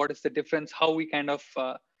ID, what is the difference, how we kind of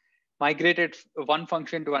migrated one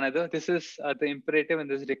function to another. This is the imperative and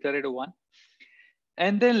this is declarative one.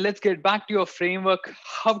 And then let's get back to your framework,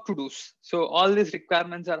 how to do's. So all these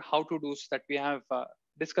requirements are how to do's that we have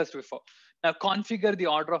discussed before. Now configure the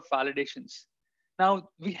order of validations. Now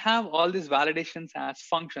we have all these validations as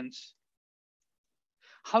functions.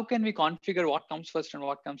 How can we configure what comes first and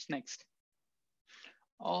what comes next?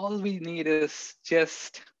 All we need is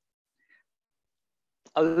just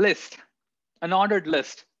a list, an ordered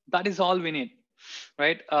list. That is all we need,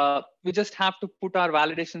 right? We just have to put our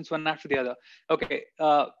validations one after the other. Okay,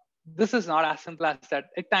 this is not as simple as that.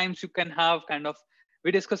 At times you can have kind of,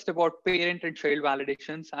 we discussed about parent and child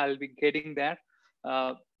validations. I'll be getting there.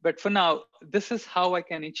 But for now, this is how I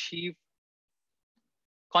can achieve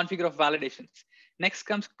configure of validations. Next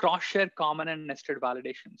comes cross-share, common, and nested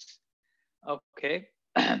validations. Okay.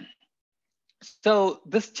 So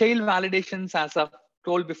this child validations, as I've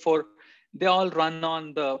told before, they all run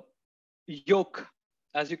on the yoke.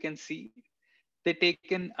 As you can see, they take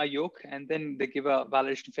in a yoke and then they give a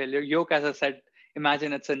validation failure. Yoke, as I said,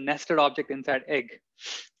 imagine it's a nested object inside egg.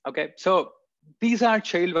 Okay, so these are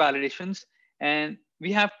child validations, and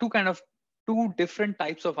we have two different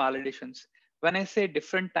types of validations. When I say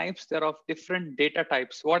different types, they're of different data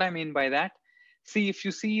types. What I mean by that, see, if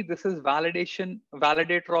you see, this is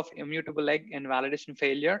validator of immutable egg and validation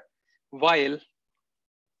failure, while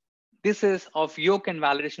this is of yoke and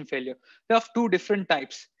validation failure. They're of two different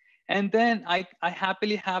types. And then I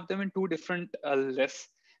happily have them in two different lists.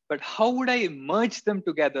 But how would I merge them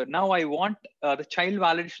together? Now I want the child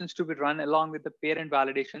validations to be run along with the parent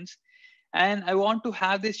validations. And I want to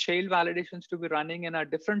have these child validations to be running in a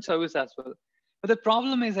different service as well. But the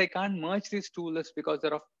problem is I can't merge these two lists because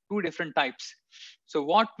they're of two different types. So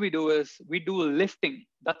what we do is we do lifting.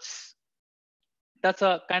 That's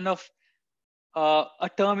a kind of a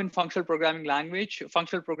term in functional programming language,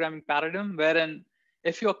 functional programming paradigm, wherein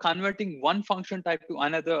if you're converting one function type to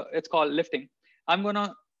another, it's called lifting. I'm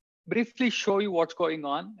gonna briefly show you what's going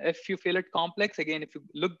on. If you feel it complex, again, if you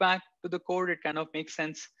look back to the code, it kind of makes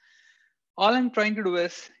sense. All I'm trying to do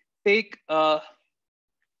is take a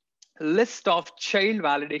list of child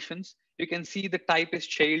validations. You can see the type is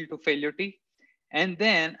child to failure T. And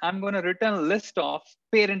then I'm gonna return a list of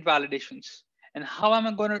parent validations. And how am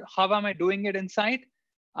I doing it inside?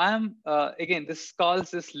 I'm again, this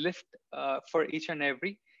calls this lift for each and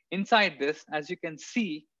every. Inside this, as you can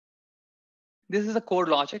see, this is a code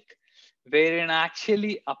logic wherein I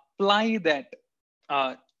actually apply that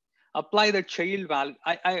child value.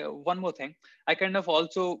 One more thing, I kind of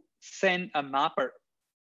also send a mapper.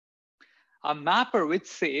 a mapper which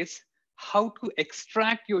says how to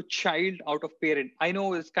extract your child out of parent. I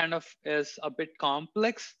know it's kind of is a bit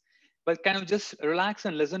complex, but kind of just relax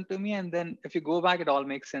and listen to me. And then if you go back, it all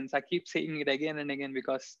makes sense. I keep saying it again and again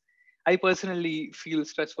because I personally feel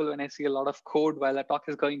stressful when I see a lot of code while the talk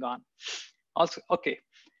is going on. Also, okay.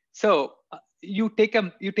 So you take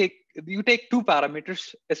two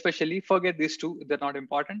parameters, especially forget these two, they're not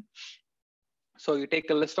important. So you take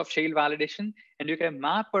a list of child validation and you can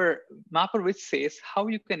mapper which says how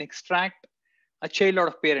you can extract a child out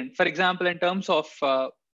of parent. For example, in terms of,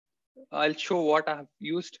 I'll show what I have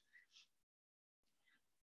used.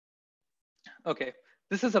 Okay,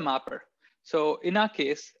 this is a mapper. So in our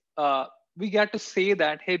case, we get to say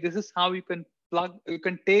that, hey, this is how you can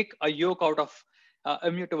take a yoke out of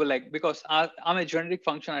immutable egg, because I'm a generic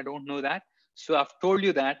function, I don't know that. So I've told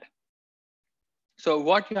you that. So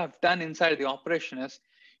what you have done inside the operation is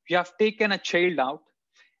you have taken a child out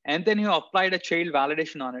and then you applied a child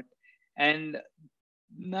validation on it. And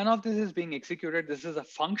none of this is being executed. This is a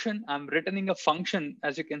function. I'm returning a function,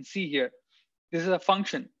 as you can see here. This is a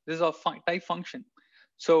function. This is a type function.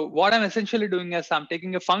 So what I'm essentially doing is I'm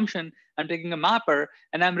taking a function, I'm taking a mapper,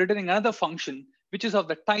 and I'm returning another function, which is of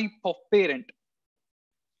the type of parent.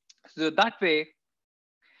 So that way,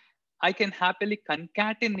 I can happily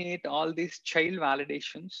concatenate all these child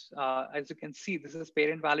validations. As you can see, this is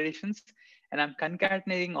parent validations, and I'm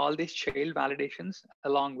concatenating all these child validations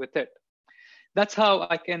along with it. That's how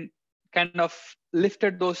I can kind of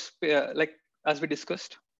lifted those, like as we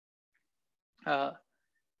discussed.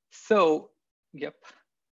 So, yep,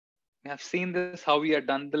 we have seen this, how we are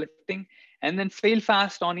done the lifting, and then fail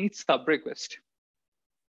fast on each sub request.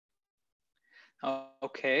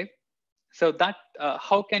 Okay. So that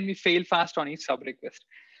how can we fail fast on each sub request?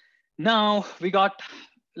 Now we got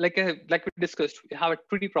like we discussed, we have a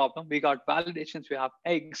 2D problem. We got validations, we have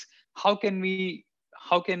eggs. How can we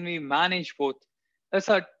manage both? That's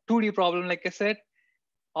a 2D problem. Like I said,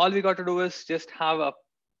 all we got to do is just have a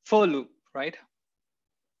for loop, right?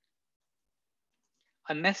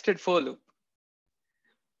 A nested for loop.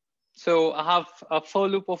 So I have a for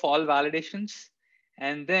loop of all validations,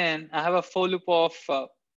 and then I have a for loop of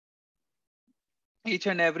each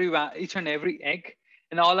and every egg,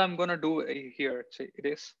 and all I'm going to do here, it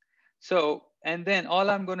is. So, and then all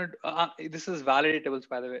I'm going to, this is validatables,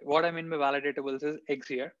 by the way. What I mean by validatables is eggs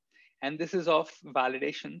here, and this is of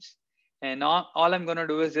validations. And all I'm going to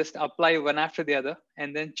do is just apply one after the other,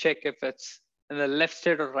 and then check if it's in the left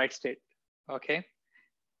state or right state. Okay.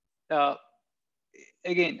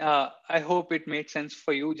 Again, I hope it made sense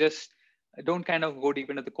for you. Just don't kind of go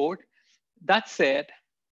deep into the code. That said,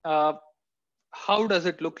 how does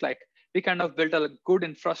it look like? We kind of built a good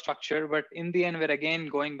infrastructure, but in the end, we're again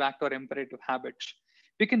going back to our imperative habits.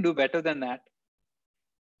 We can do better than that.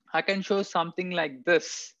 I can show something like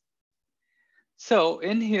this. So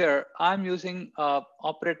in here, I'm using an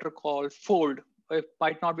operator called fold. It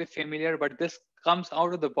might not be familiar, but this comes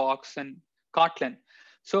out of the box in Kotlin.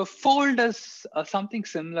 So fold does something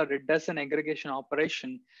similar. It does an aggregation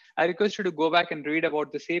operation. I request you to go back and read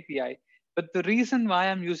about this API. But the reason why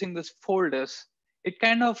I'm using this fold is it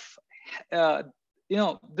kind of,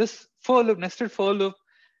 this for loop, nested for loop,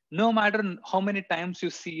 no matter how many times you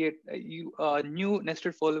see it, new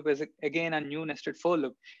nested for loop is again a new nested for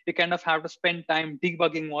loop. You kind of have to spend time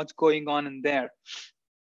debugging what's going on in there.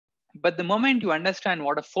 But the moment you understand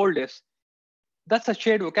what a fold is, that's a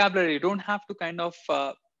shared vocabulary. You don't have to kind of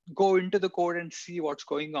go into the code and see what's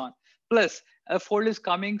going on. Plus, a fold is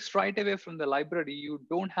coming straight away from the library. You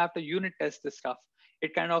don't have to unit test this stuff.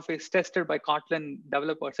 It kind of is tested by Kotlin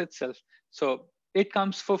developers itself. So it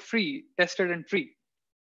comes for free, tested and free.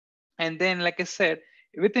 And then, like I said,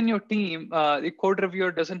 within your team, the code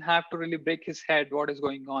reviewer doesn't have to really break his head what is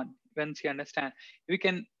going on once he understands. We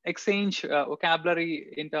can exchange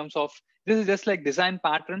vocabulary in terms of, this is just like design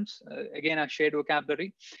patterns, again, a shared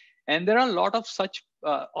vocabulary. And there are a lot of such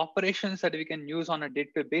operations that we can use on a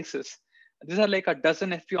day-to-day basis. These are like a dozen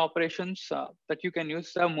FP operations that you can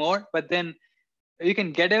use. There are more, but then you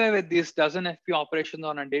can get away with these dozen FP operations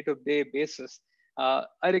on a day-to-day basis. I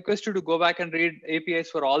request you to go back and read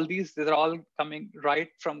APIs for all these. These are all coming right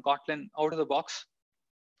from Kotlin out of the box,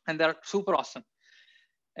 and they're super awesome.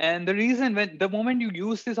 And the reason, when the moment you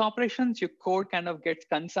use these operations, your code kind of gets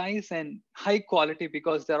concise and high quality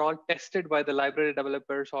because they're all tested by the library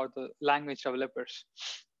developers or the language developers.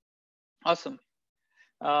 Awesome.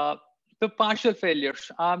 The partial failures.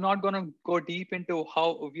 I'm not going to go deep into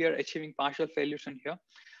how we are achieving partial failures in here.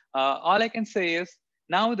 All I can say is,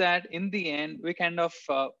 now that in the end, we kind of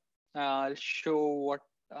show what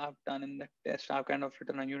I've done in the test. I've kind of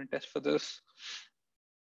written a unit test for this.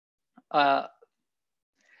 Uh,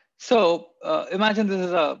 so imagine this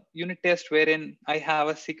is a unit test wherein I have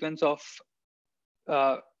a sequence of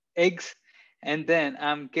uh, eggs, and then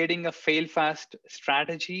I'm getting a fail fast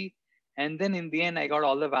strategy. And then in the end, I got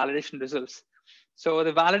all the validation results. So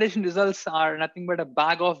the validation results are nothing but a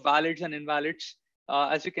bag of valids and invalids.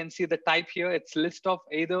 As you can see the type here, it's list of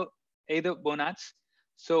either monads.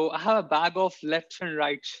 So I have a bag of lefts and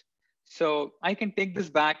rights. So I can take this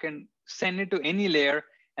back and send it to any layer,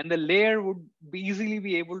 and the layer would easily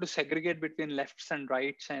be able to segregate between lefts and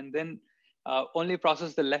rights, and then only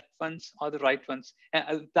process the left ones or the right ones.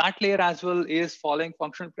 And that layer as well is following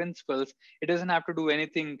functional principles. It doesn't have to do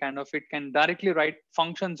anything kind of, it can directly write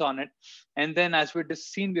functions on it. And then as we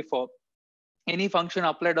just seen before, any function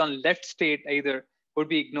applied on left state either would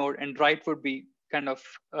be ignored and right would be kind of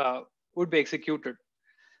would be executed.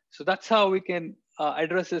 So that's how we can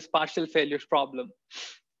address this partial failures problem.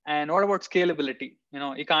 And what about scalability? You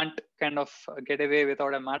know, you can't kind of get away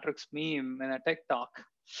without a matrix meme in a tech talk.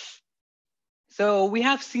 So we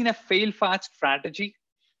have seen a fail fast strategy.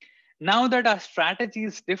 Now that our strategy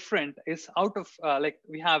is different, is out of like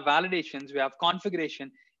we have validations, we have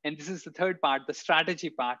configuration, and this is the third part, the strategy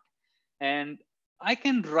part. And I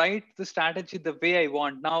can write the strategy the way I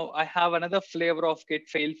want. Now I have another flavor of get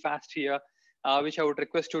fail fast here, which I would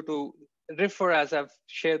request you to refer as I've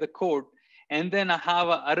shared the code. And then I have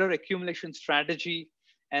a error accumulation strategy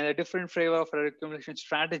and a different flavor of error accumulation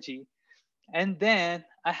strategy. And then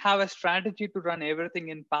I have a strategy to run everything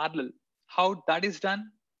in parallel. How that is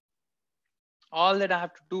done? All that I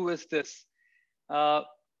have to do is this. Uh,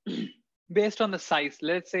 based on the size,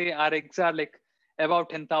 let's say our eggs are like about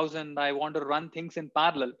 10,000. I want to run things in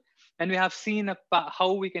parallel. And we have seen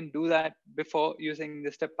how we can do that before using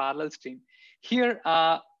just a parallel stream. Here,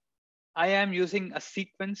 I am using a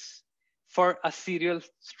sequence for a serial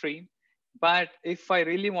stream. But if I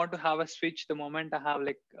really want to have a switch, the moment I have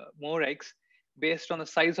like more eggs, based on the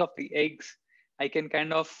size of the eggs, I can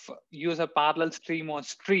kind of use a parallel stream or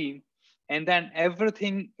stream, and then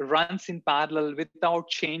everything runs in parallel without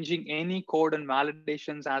changing any code and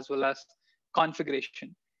validations as well as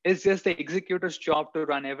configuration. It's just the executor's job to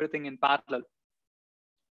run everything in parallel,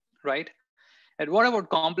 right? And what about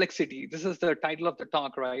complexity? This is the title of the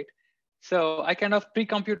talk, right? So I kind of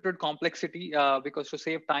pre-computed complexity because to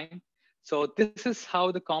save time. So this is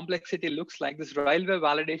how the complexity looks like. This railway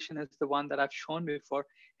validation is the one that I've shown before.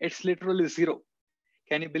 It's literally zero.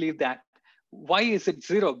 Can you believe that? Why is it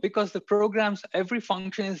zero? Because the programs, every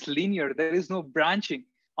function is linear. There is no branching.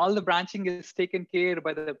 All the branching is taken care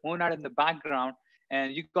by the monad in the background,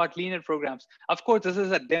 and you got linear programs. Of course, this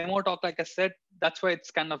is a demo talk, like I said, that's why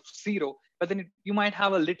it's kind of zero. But then you might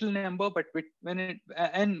have a little number, but when it,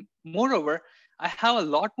 and moreover, I have a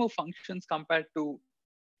lot more functions compared to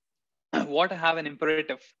what I have an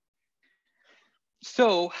imperative.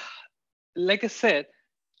 So, like I said,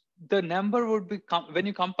 the number would be when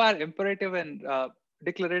you compare imperative and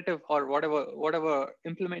declarative or whatever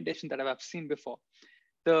implementation that I've seen before,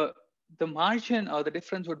 the margin or the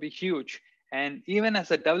difference would be huge. And even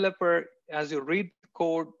as a developer, as you read the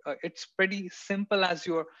code, it's pretty simple. As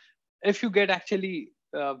you're, if you get actually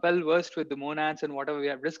well versed with the monads and whatever we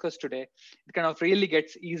have discussed today, it kind of really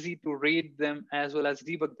gets easy to read them as well as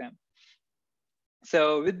debug them.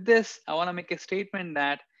 So with this, I want to make a statement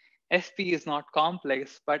that SP is not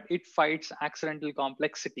complex, but it fights accidental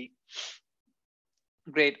complexity.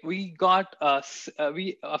 Great. We got,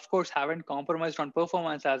 we of course haven't compromised on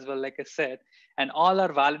performance as well, like I said, and all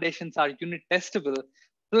our validations are unit testable.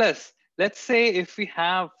 Plus, let's say if we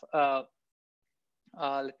have,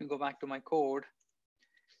 let me go back to my code.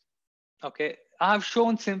 Okay, I've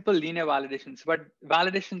shown simple linear validations, but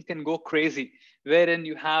validations can go crazy, wherein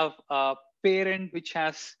you have a parent which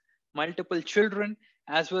has multiple children,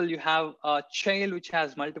 as well you have a child which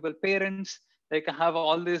has multiple parents. They can have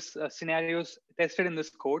all these scenarios tested in this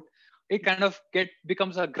code. It kind of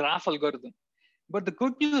becomes a graph algorithm. But the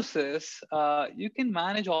good news is you can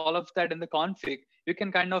manage all of that in the config. You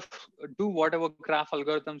can kind of do whatever graph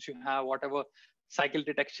algorithms you have, whatever cycle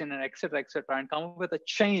detection and et cetera, and come up with a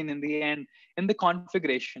chain in the end in the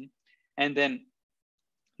configuration. And then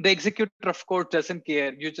the executor, of course, doesn't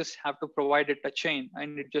care. You just have to provide it a chain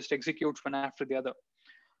and it just executes one after the other.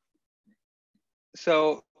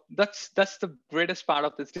 So that's the greatest part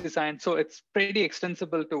of this design. So it's pretty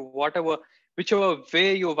extensible to whichever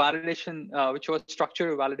way your validation, whichever structure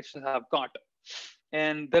your validations have got.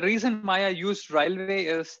 And the reason why I used Railway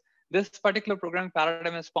is this particular programming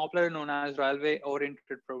paradigm is popularly known as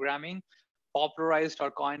railway-oriented programming, popularized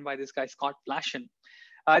or coined by this guy, Scott Plashin.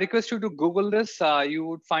 I request you to Google this. You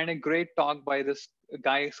would find a great talk by this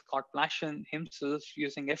guy, Scott Plashen himself,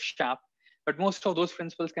 using F#. But most of those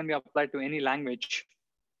principles can be applied to any language.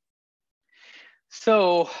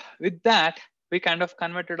 So with that, we kind of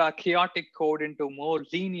converted our chaotic code into more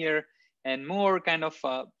linear and more kind of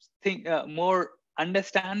more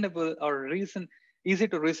understandable or easy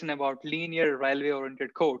to reason about linear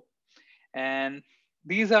railway-oriented code. And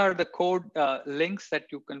these are the code links that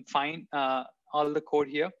you can find all the code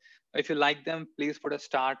here. If you like them, please put a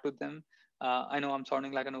star to them. I know I'm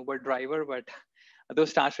sounding like an Uber driver, but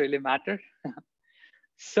those stars really matter.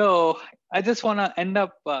 So I just want to end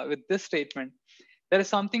up with this statement. There is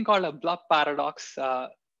something called a bluff paradox,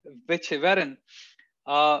 wherein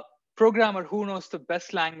a programmer who knows the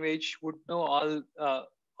best language would know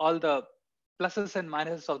all the pluses and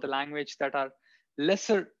minuses of the language that are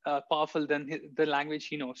lesser powerful than the language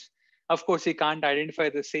he knows. Of course, he can't identify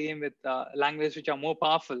the same with languages which are more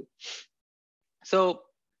powerful. So,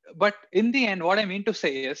 but in the end, what I mean to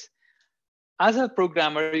say is, as a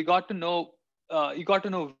programmer, you got to know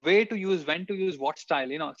where to use, when to use, what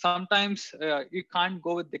style. Sometimes you can't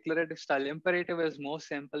go with declarative style. Imperative is more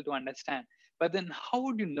simple to understand. But then how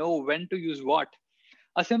would you know when to use what?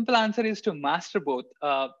 A simple answer is to master both.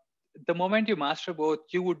 The moment you master both,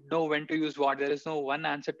 you would know when to use what. There is no one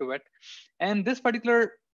answer to it. And this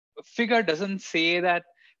particular figure doesn't say that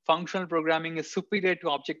functional programming is superior to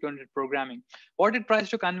object-oriented programming. What it tries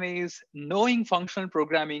to convey is knowing functional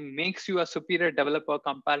programming makes you a superior developer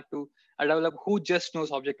compared to a developer who just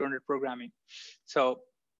knows object-oriented programming. So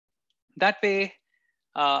that way,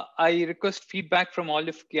 I request feedback from all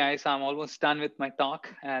of you guys. I'm almost done with my talk.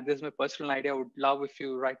 This is my personal idea. I would love if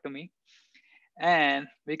you write to me. And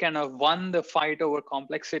we kind of won the fight over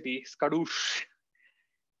complexity. Skadoosh.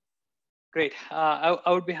 Great. I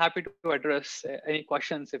would be happy to address any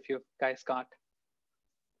questions if you guys got.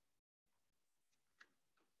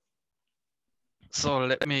 So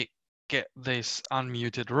let me get this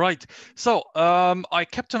unmuted. Right. So I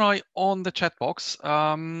kept an eye on the chat box.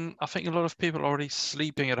 I think a lot of people are already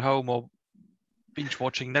sleeping at home or binge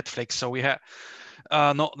watching Netflix. So we have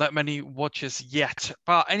not that many watches yet.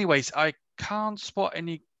 But anyways, I can't spot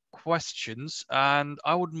any questions, and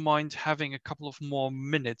I wouldn't mind having a couple of more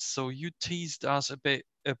minutes. So you teased us a bit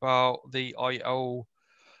about the IO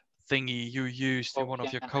thingy you used in one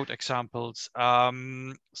of your code examples.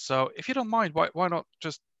 So if you don't mind, why not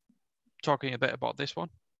just talking a bit about this one?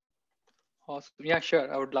 Awesome. Yeah,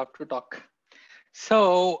 sure. I would love to talk.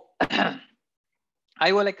 So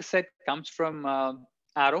IO, like I said, comes from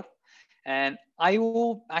Arrow, and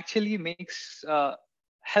IO actually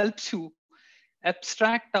helps you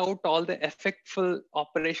abstract out all the effectful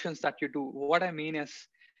operations that you do. What I mean is,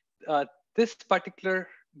 this particular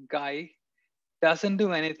guy doesn't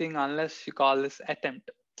do anything unless you call this attempt.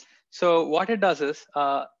 So what it does is,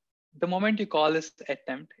 the moment you call this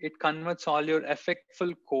attempt, it converts all your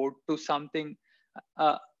effectful code to something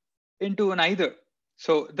into an either.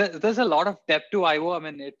 So there's a lot of depth to IO. I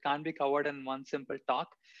mean, it can't be covered in one simple talk,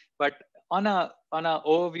 but on a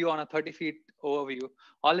overview, on a 30-feet overview,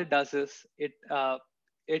 all it does is it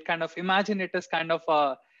kind of imagine it as kind of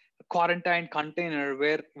a quarantine container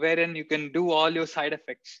wherein you can do all your side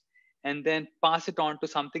effects and then pass it on to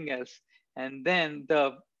something else. And then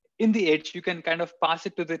in the edge, you can kind of pass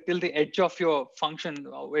it till the edge of your function,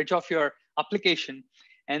 edge of your application.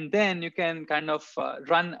 And then you can kind of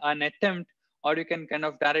run an attempt, or you can kind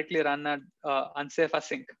of directly run an unsafe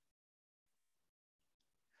async.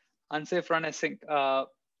 Unsafe run async.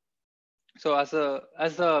 So as a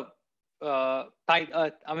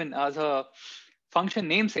function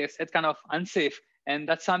name says, it's kind of unsafe. And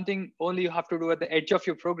that's something only you have to do at the edge of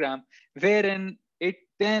your program, wherein it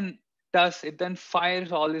then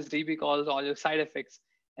fires all these DB calls, all your side effects,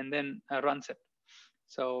 and then runs it.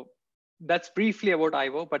 So that's briefly about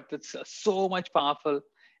IO, but it's so much powerful.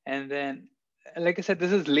 And then, like I said,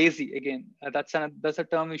 this is lazy again. That's a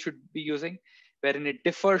term you should be using, wherein it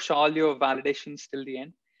differs all your validations till the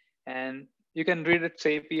end. And you can read its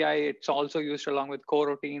API. It's also used along with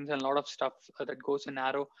coroutines and a lot of stuff that goes in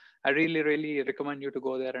Arrow. I really, really recommend you to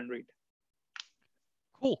go there and read.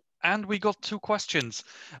 Cool. And we got 2 questions.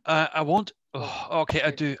 I won't. Okay,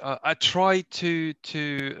 I do. I tried to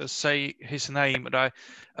say his name, but I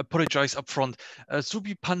apologize up front.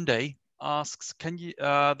 Zubi Pandey asks, can you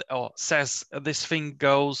or says this thing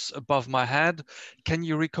goes above my head. Can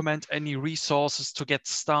you recommend any resources to get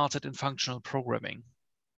started in functional programming?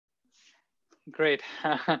 Great.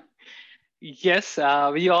 Yes,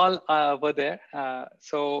 we all were there.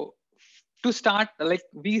 So to start, like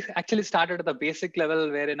we actually started at the basic level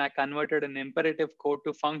wherein I converted an imperative code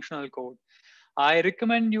to functional code. I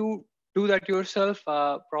recommend you do that yourself.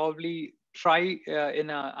 Probably try in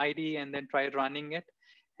a IDE and then try running it,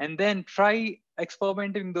 and then try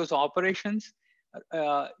experimenting those operations.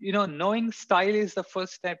 Knowing style is the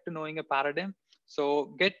first step to knowing a paradigm.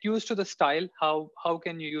 So get used to the style. How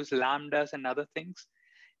can you use lambdas and other things?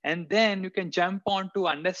 And then you can jump on to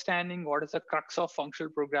understanding what is the crux of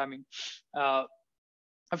functional programming. Uh,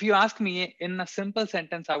 if you ask me in a simple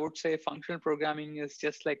sentence, I would say functional programming is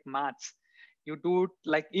just like maths. You do it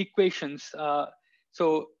like equations.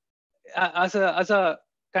 As a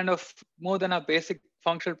kind of more than a basic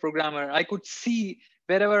functional programmer, I could see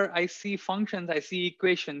wherever I see functions, I see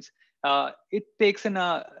equations. It takes in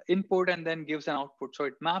a input and then gives an output. So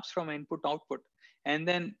it maps from input to output, and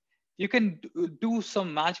then you can do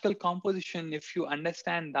some magical composition if you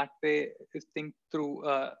understand that way. Think through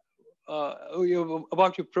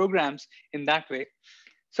about your programs in that way.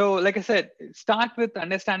 So, like I said, start with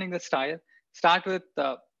understanding the style. Start with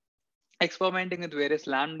experimenting with various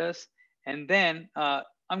lambdas, and then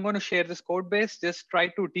I'm going to share this code base. Just try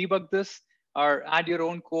to debug this or add your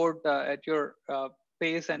own code at your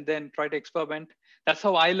pace, and then try to experiment. That's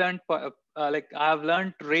how I learned. Like I've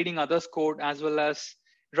learned reading others' code as well as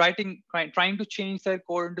writing, trying to change their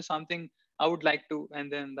code into something I would like to,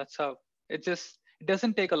 and then that's how it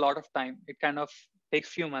doesn't take a lot of time. It kind of takes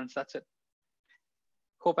few months. That's it.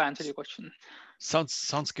 Hope I answered your question.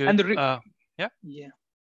 Sounds good. And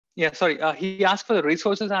yeah. Sorry. He asked for the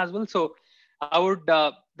resources as well. So I would.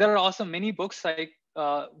 There are also many books. Like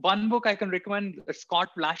one book I can recommend: Scott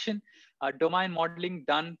Blashin, Domain Modeling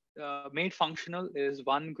Done Made Functional, is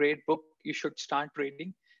one great book you should start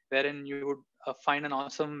reading, wherein you would find an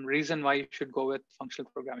awesome reason why you should go with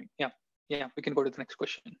functional programming. Yeah. We can go to the next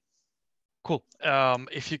question. Cool.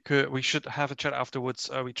 If you could, we should have a chat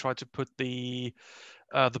afterwards. We try to put the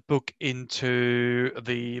book into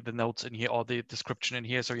the notes in here, or the description in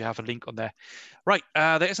here, so you have a link on there. Right.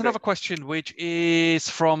 There is another question, which is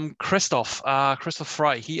from Christoph. Christoph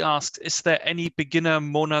Fry. He asks, is there any beginner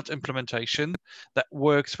monad implementation that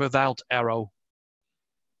works without Arrow?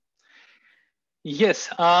 Yes.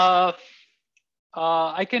 I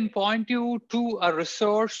can point you to a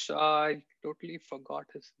resource. I totally forgot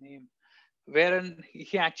his name, wherein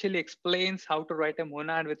he actually explains how to write a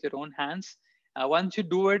monad with your own hands. Once you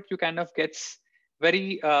do it, you kind of gets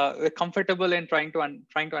very comfortable in trying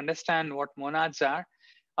to understand what monads are.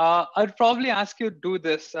 I'd probably ask you to do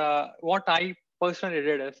this. What I personally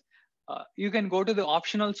did is you can go to the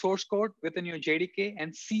optional source code within your JDK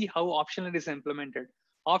and see how optional is implemented.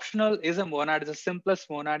 Optional is a monad. It's the simplest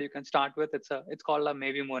monad you can start with. It's called a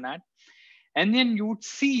maybe monad. And then you'd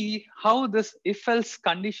see how this if-else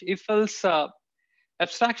condition, if-else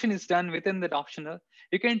abstraction is done within that optional.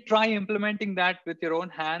 You can try implementing that with your own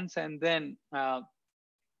hands, and then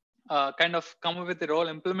kind of come up with your own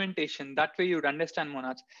implementation. That way you'd understand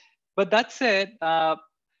monads. But that said, I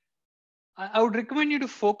would recommend you to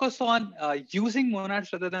focus on using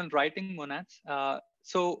monads rather than writing monads.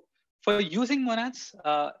 So for using monads,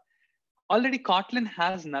 already Kotlin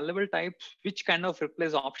has nullable types, which kind of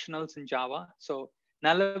replace optionals in Java. So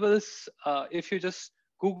nullables, if you just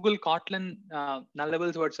Google Kotlin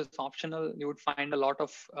nullables versus optional, you would find a lot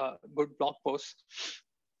of good blog posts.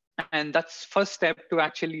 And that's first step to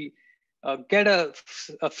actually get a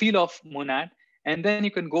feel of monad. And then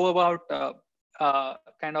you can go about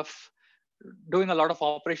kind of doing a lot of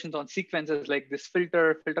operations on sequences like this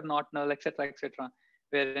filter not null, etc.,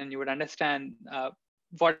 wherein you would understand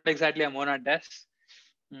what exactly a monad does.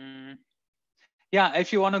 Yeah,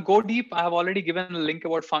 if you want to go deep, I have already given a link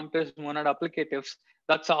about functors, monad applicatives.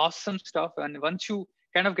 That's awesome stuff. And once you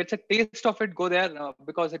kind of get a taste of it, go there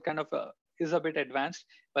because it kind of is a bit advanced.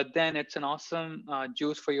 But then it's an awesome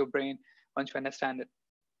juice for your brain once you understand it.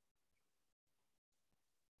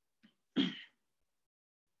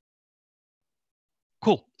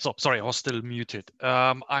 Cool. So sorry, I was still muted.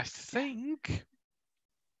 I think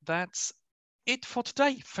that's it for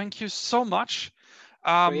today. Thank you so much.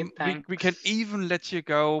 We can even let you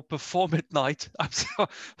go before midnight.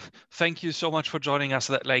 Thank you so much for joining us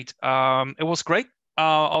that late. It was great.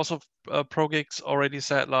 Also, ProGigs already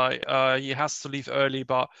said like he has to leave early,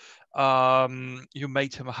 but you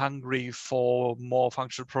made him hungry for more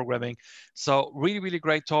functional programming. So really, really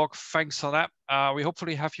great talk. Thanks for that. We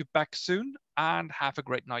hopefully have you back soon, and have a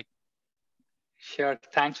great night. Sure.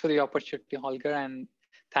 Thanks for the opportunity, Holger, and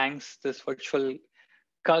thanks this virtual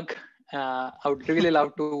KUG. I would really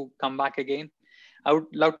love to come back again. I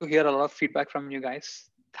would love to hear a lot of feedback from you guys.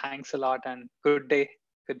 Thanks a lot, and good day.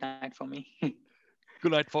 Good night for me.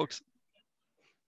 Good night, folks.